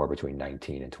somewhere between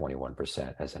 19 and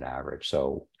 21% as an average.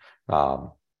 So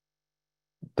 30%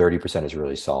 is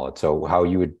really solid. So how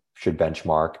you should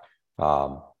benchmark,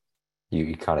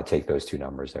 you kind of take those two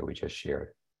numbers that we just shared.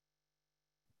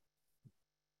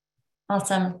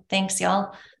 Awesome. Thanks,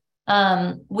 y'all.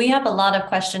 We have a lot of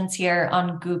questions here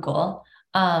on Google.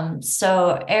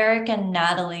 So Eric and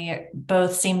Natalie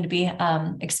both seem to be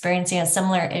experiencing a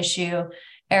similar issue.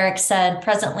 Eric said,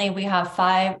 presently we have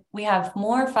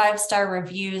more 5-star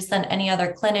reviews than any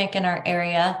other clinic in our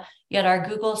area, yet our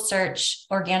Google search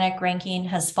organic ranking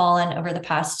has fallen over the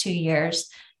past 2 years.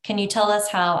 Can you tell us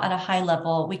how, at a high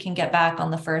level, we can get back on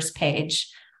the first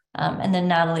page? And then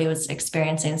Natalie was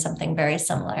experiencing something very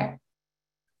similar.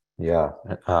 Yeah.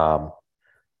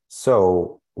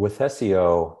 So with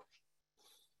SEO,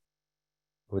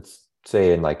 let's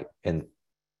say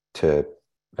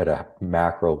at a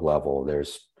macro level,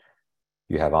 there's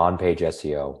you have on-page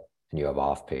SEO and you have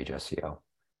off-page SEO.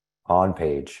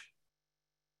 On-page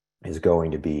is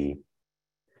going to be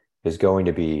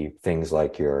things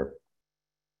like your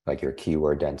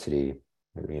keyword density,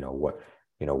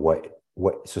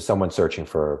 so someone searching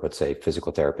for, let's say,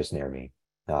 physical therapist near me,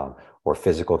 or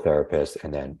physical therapist,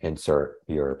 and then insert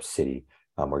your city,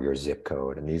 or your zip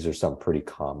code. And these are some pretty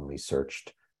commonly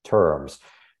searched terms.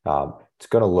 It's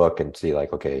going to look and see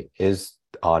like, okay, is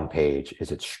on page,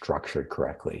 is it structured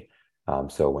correctly?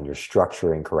 So when you're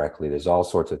structuring correctly, there's all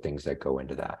sorts of things that go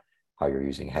into that. How you're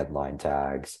using headline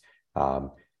tags,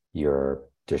 your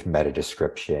just meta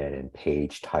description and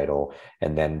page title,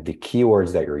 and then the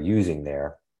keywords that you're using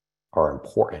there are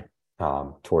important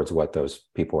towards what those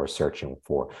people are searching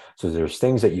for. So there's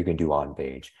things that you can do on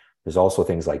page. There's also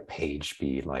things like page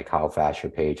speed, like how fast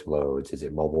your page loads. Is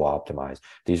it mobile optimized?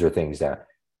 These are things that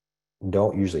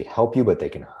don't usually help you, but they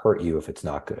can hurt you if it's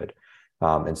not good.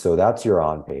 And so that's your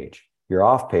on page. Your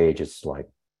off page is like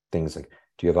things like,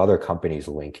 do you have other companies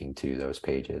linking to those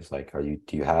pages? Like,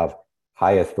 do you have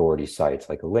high authority sites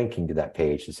like linking to that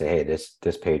page to say, hey,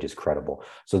 this page is credible?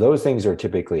 So those things are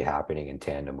typically happening in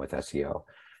tandem with SEO.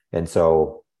 And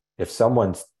so if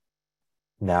someone's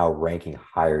now ranking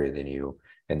higher than you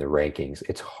in the rankings,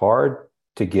 it's hard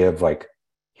to give like,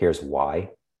 here's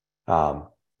why,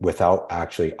 without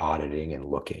actually auditing and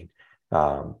looking.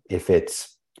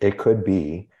 It could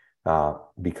be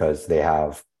because they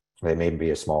may be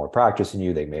a smaller practice than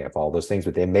you, they may have all those things,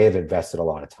 but they may have invested a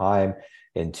lot of time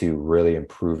into really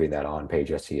improving that on-page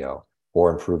SEO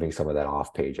or improving some of that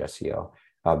off-page SEO.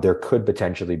 There could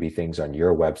potentially be things on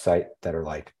your website that are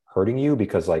like hurting you,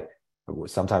 because like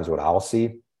sometimes what I'll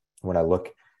see when I look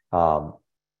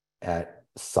at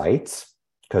sites,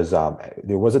 because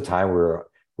there was a time where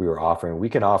we were offering, we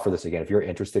can offer this again. If you're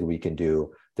interested, we can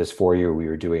do this for you. We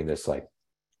were doing this like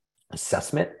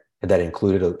assessment that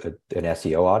included an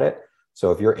SEO audit.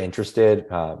 So if you're interested,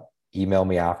 email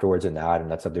me afterwards in that, and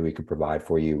that's something we could provide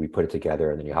for you. We put it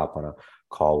together, and then you hop on a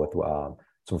call with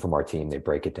someone from our team. They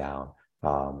break it down,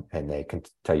 and they can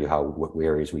tell you what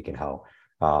areas we can help.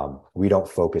 We don't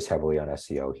focus heavily on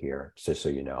SEO here, just so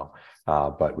you know,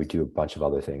 but we do a bunch of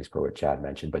other things per what Chad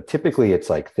mentioned. But typically it's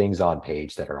like things on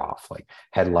page that are off, like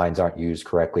headlines aren't used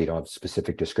correctly, you don't have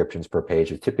specific descriptions per page.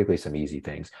 There's typically some easy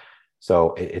things.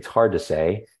 So it's hard to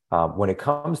say. When it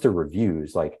comes to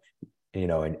reviews, like,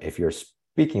 and if you're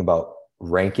speaking about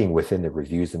ranking within the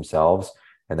reviews themselves,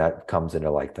 and that comes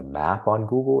into like the map on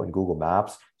Google and Google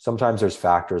Maps, sometimes there's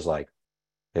factors like,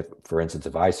 for instance,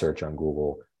 if I search on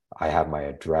Google, I have my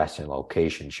address and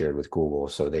location shared with Google.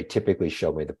 So they typically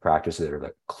show me the practices that are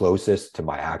the closest to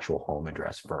my actual home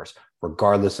address first,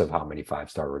 regardless of how many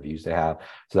 5-star reviews they have.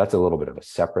 So that's a little bit of a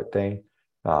separate thing.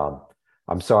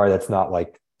 I'm sorry, that's not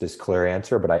like this clear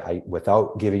answer, but I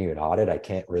without giving you an audit, I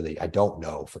don't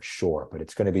know for sure, but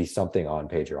it's going to be something on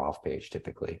page or off page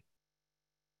typically.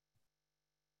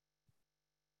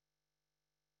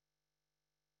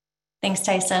 Thanks,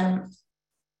 Tyson.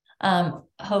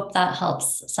 Hope that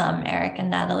helps some, Eric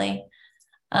and Natalie.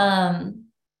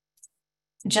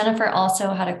 Jennifer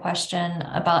also had a question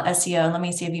about SEO. Let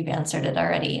me see if you've answered it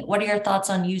already. What are your thoughts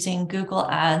on using Google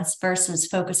Ads versus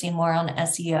focusing more on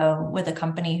SEO with a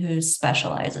company who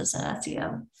specializes in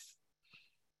SEO?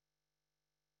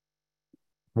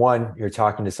 One, you're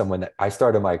talking to someone that I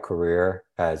started my career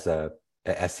as a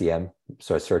SEM,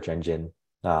 so a search engine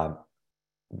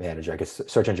manager, I guess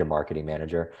search engine marketing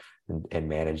manager, and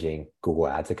managing Google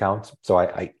Ads accounts. So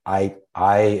I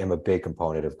am a big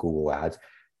component of Google Ads.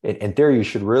 In theory, you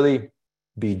should really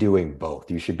be doing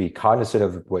both. You should be cognizant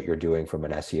of what you're doing from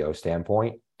an SEO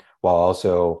standpoint, while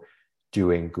also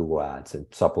doing Google Ads and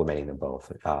supplementing them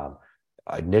both.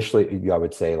 Initially, I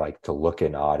would say like to look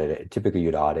and audit it. Typically,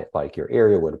 you'd audit like your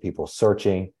area, what are people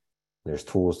searching? There's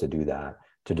tools to do that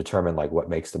to determine like what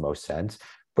makes the most sense.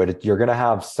 But you're going to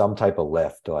have some type of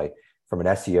lift, like from an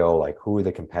SEO, like who are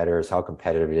the competitors, how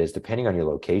competitive it is, depending on your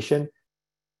location.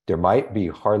 There might be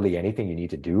hardly anything you need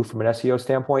to do from an SEO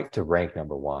standpoint to rank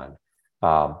number one.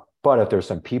 But if there's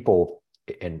some people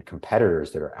and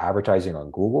competitors that are advertising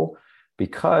on Google,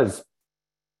 because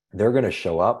they're going to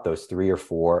show up, those 3 or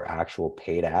 4 actual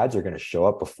paid ads are going to show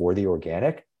up before the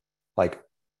organic, like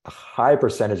a high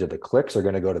percentage of the clicks are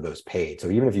going to go to those paid. So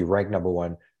even if you rank number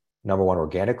one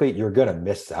organically, you're going to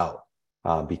miss out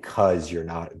because you're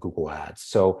not Google Ads.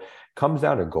 So it comes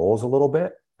down to goals a little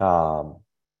bit.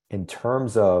 In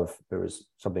terms of, there was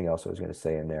something else I was going to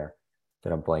say in there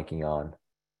that I'm blanking on.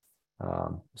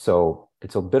 So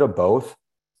it's a bit of both.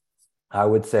 I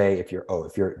would say if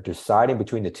you're deciding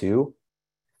between the two,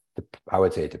 I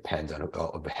would say it depends on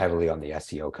heavily on the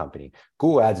SEO company.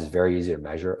 Google Ads is very easy to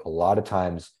measure. A lot of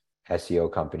times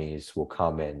SEO companies will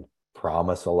come and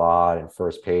promise a lot and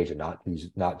first page and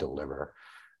not deliver.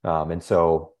 And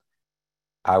so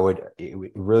it would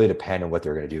really depend on what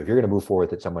they're going to do. If you're going to move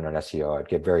forward with someone on SEO, I'd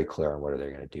get very clear on what are they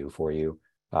going to do for you,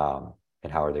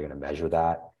 and how are they going to measure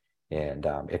that. And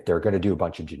if they're going to do a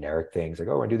bunch of generic things, like,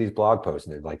 oh, and do these blog posts,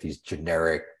 and they're like these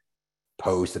generic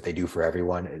posts that they do for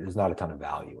everyone, there's not a ton of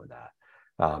value in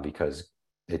that, because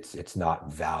it's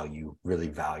not really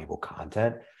valuable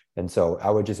content. And so I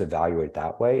would just evaluate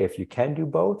that way. If you can do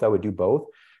both, I would do both.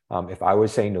 If I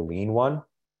was saying to lean one,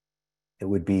 it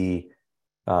would be,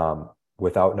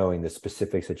 without knowing the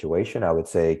specific situation, I would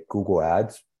say Google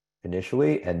Ads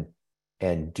initially, and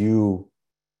do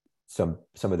some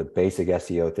of the basic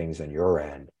SEO things on your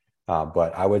end.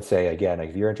 But I would say, again, like,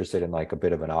 if you're interested in like a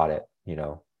bit of an audit,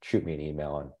 shoot me an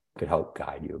email and could help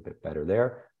guide you a bit better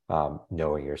there,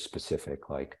 knowing your specific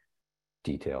like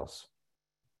details.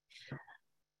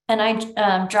 And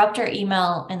I dropped your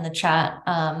email in the chat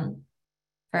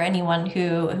for anyone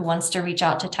who wants to reach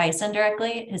out to Tyson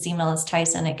directly. His email is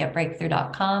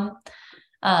tyson@getbreakthrough.com.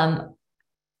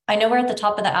 I know we're at the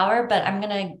top of the hour, but I'm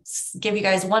going to give you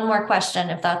guys one more question,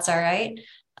 if that's all right.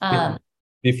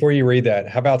 Before you read that,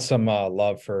 how about some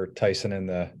love for Tyson in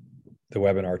the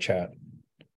webinar chat?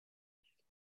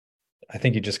 I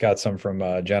think you just got some from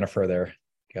Jennifer there.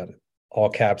 Got it. All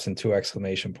caps and 2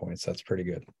 exclamation points. That's pretty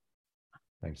good.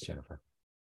 Thanks, Jennifer.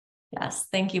 Yes,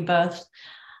 thank you both.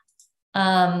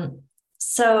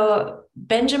 So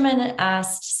Benjamin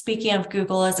asked, speaking of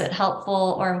Google, is it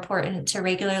helpful or important to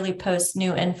regularly post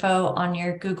new info on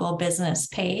your Google business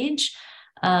page?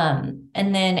 And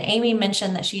then Amy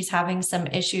mentioned that she's having some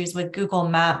issues with Google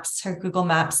Maps, her Google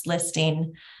Maps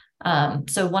listing.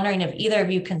 So wondering if either of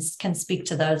you can speak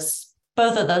to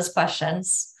both of those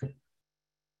questions.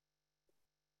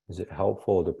 Is it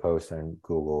helpful to post on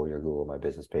Google, your Google My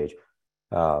Business page?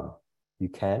 You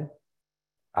can.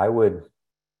 I would,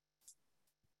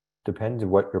 depends on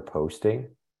what you're posting.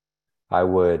 I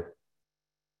would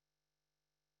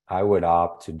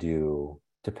opt to do,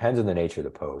 depends on the nature of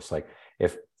the post. Like,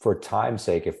 if for time's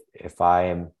sake, if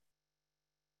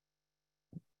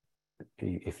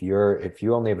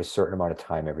you only have a certain amount of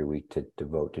time every week to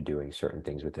devote to doing certain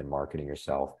things within marketing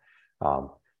yourself,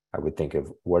 I would think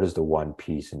of what is the one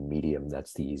piece and medium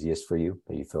that's the easiest for you,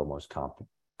 that you feel most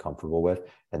comfortable with,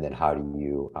 and then how do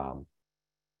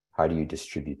you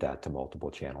distribute that to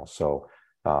multiple channels? So,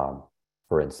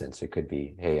 for instance, it could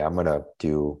be, hey, I'm going to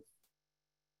do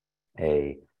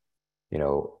a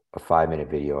 5-minute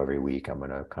video every week. I'm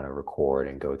going to kind of record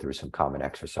and go through some common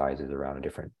exercises around a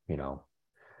different,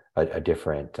 a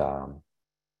different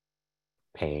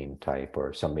pain type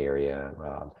or some area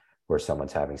where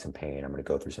someone's having some pain. I'm going to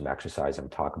go through some exercise. I'm going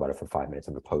to talk about it for 5 minutes.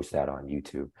 I'm going to post that on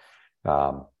YouTube.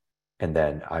 And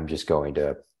then I'm just going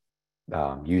to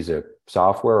use a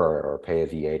software or pay a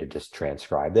VA to just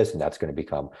transcribe this. And that's going to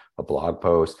become a blog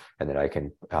post. And then I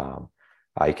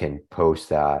can post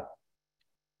that,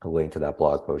 a link to that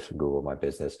blog post from Google My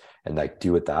Business, and like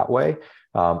do it that way,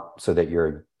 so that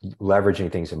you're leveraging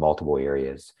things in multiple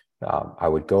areas. I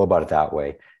would go about it that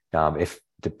way. If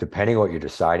depending on what you're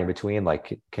deciding between,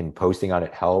 like, can posting on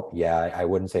it help? Yeah, I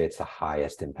wouldn't say it's the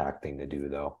highest impact thing to do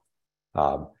though.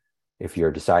 If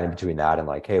you're deciding between that and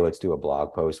like, hey, let's do a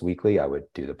blog post weekly, I would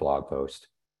do the blog post.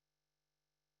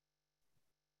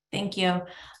 Thank you.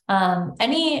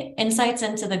 Any insights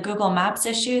into the Google Maps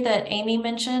issue that Amy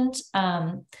mentioned?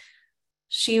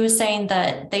 She was saying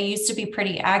that they used to be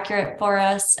pretty accurate for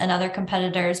us and other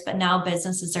competitors, but now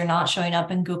businesses are not showing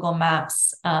up in Google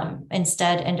Maps.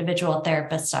 Instead, individual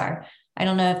therapists are. I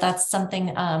don't know if that's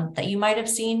something that you might have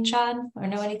seen, Chad, or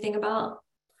know anything about.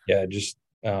 Yeah, just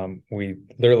we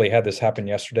literally had this happen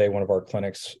yesterday. One of our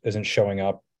clinics isn't showing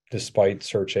up despite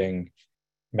searching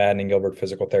Madden and Gilbert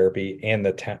Physical Therapy and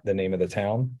the name of the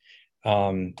town.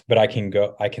 But I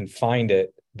can find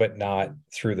it, but not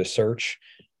through the search.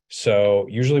 So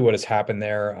usually what has happened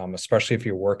there, especially if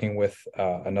you're working with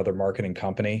another marketing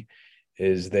company,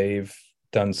 is they've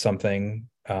done something,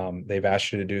 they've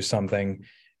asked you to do something,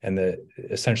 and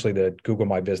essentially the Google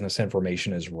My Business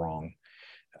information is wrong.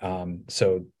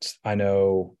 So I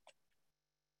know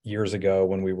years ago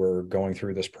when we were going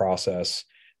through this process,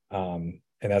 and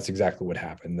that's exactly what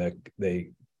happened.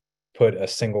 They put a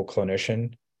single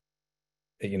clinician,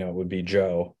 it would be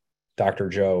Joe. Dr.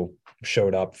 Joe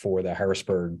showed up for the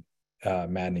Harrisburg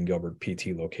Madden and Gilbert PT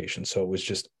location. So it was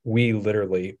just, we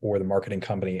literally, or the marketing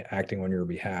company acting on your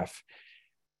behalf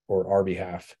or our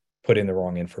behalf, put in the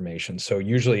wrong information. So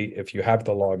usually if you have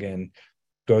to log in,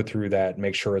 go through that,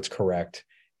 make sure it's correct,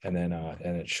 and then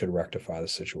and it should rectify the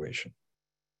situation.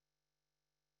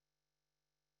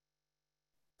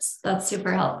 That's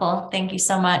super helpful. Thank you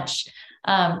so much.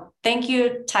 Thank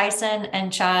you, Tyson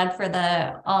and Chad, for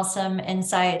the awesome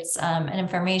insights and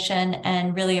information,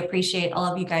 and really appreciate all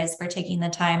of you guys for taking the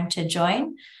time to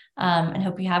join, and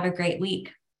hope you have a great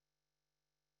week.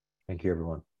 Thank you,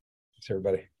 everyone. Thanks,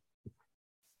 everybody.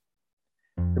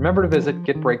 Remember to visit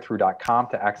getbreakthrough.com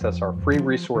to access our free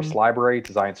resource library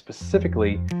designed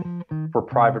specifically for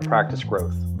private practice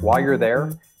growth. While you're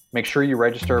there, make sure you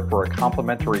register for a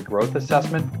complimentary growth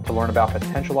assessment to learn about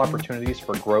potential opportunities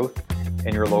for growth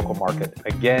in your local market.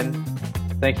 Again,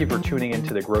 thank you for tuning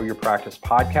into the Grow Your Practice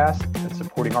podcast and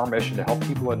supporting our mission to help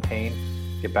people in pain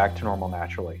get back to normal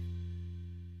naturally.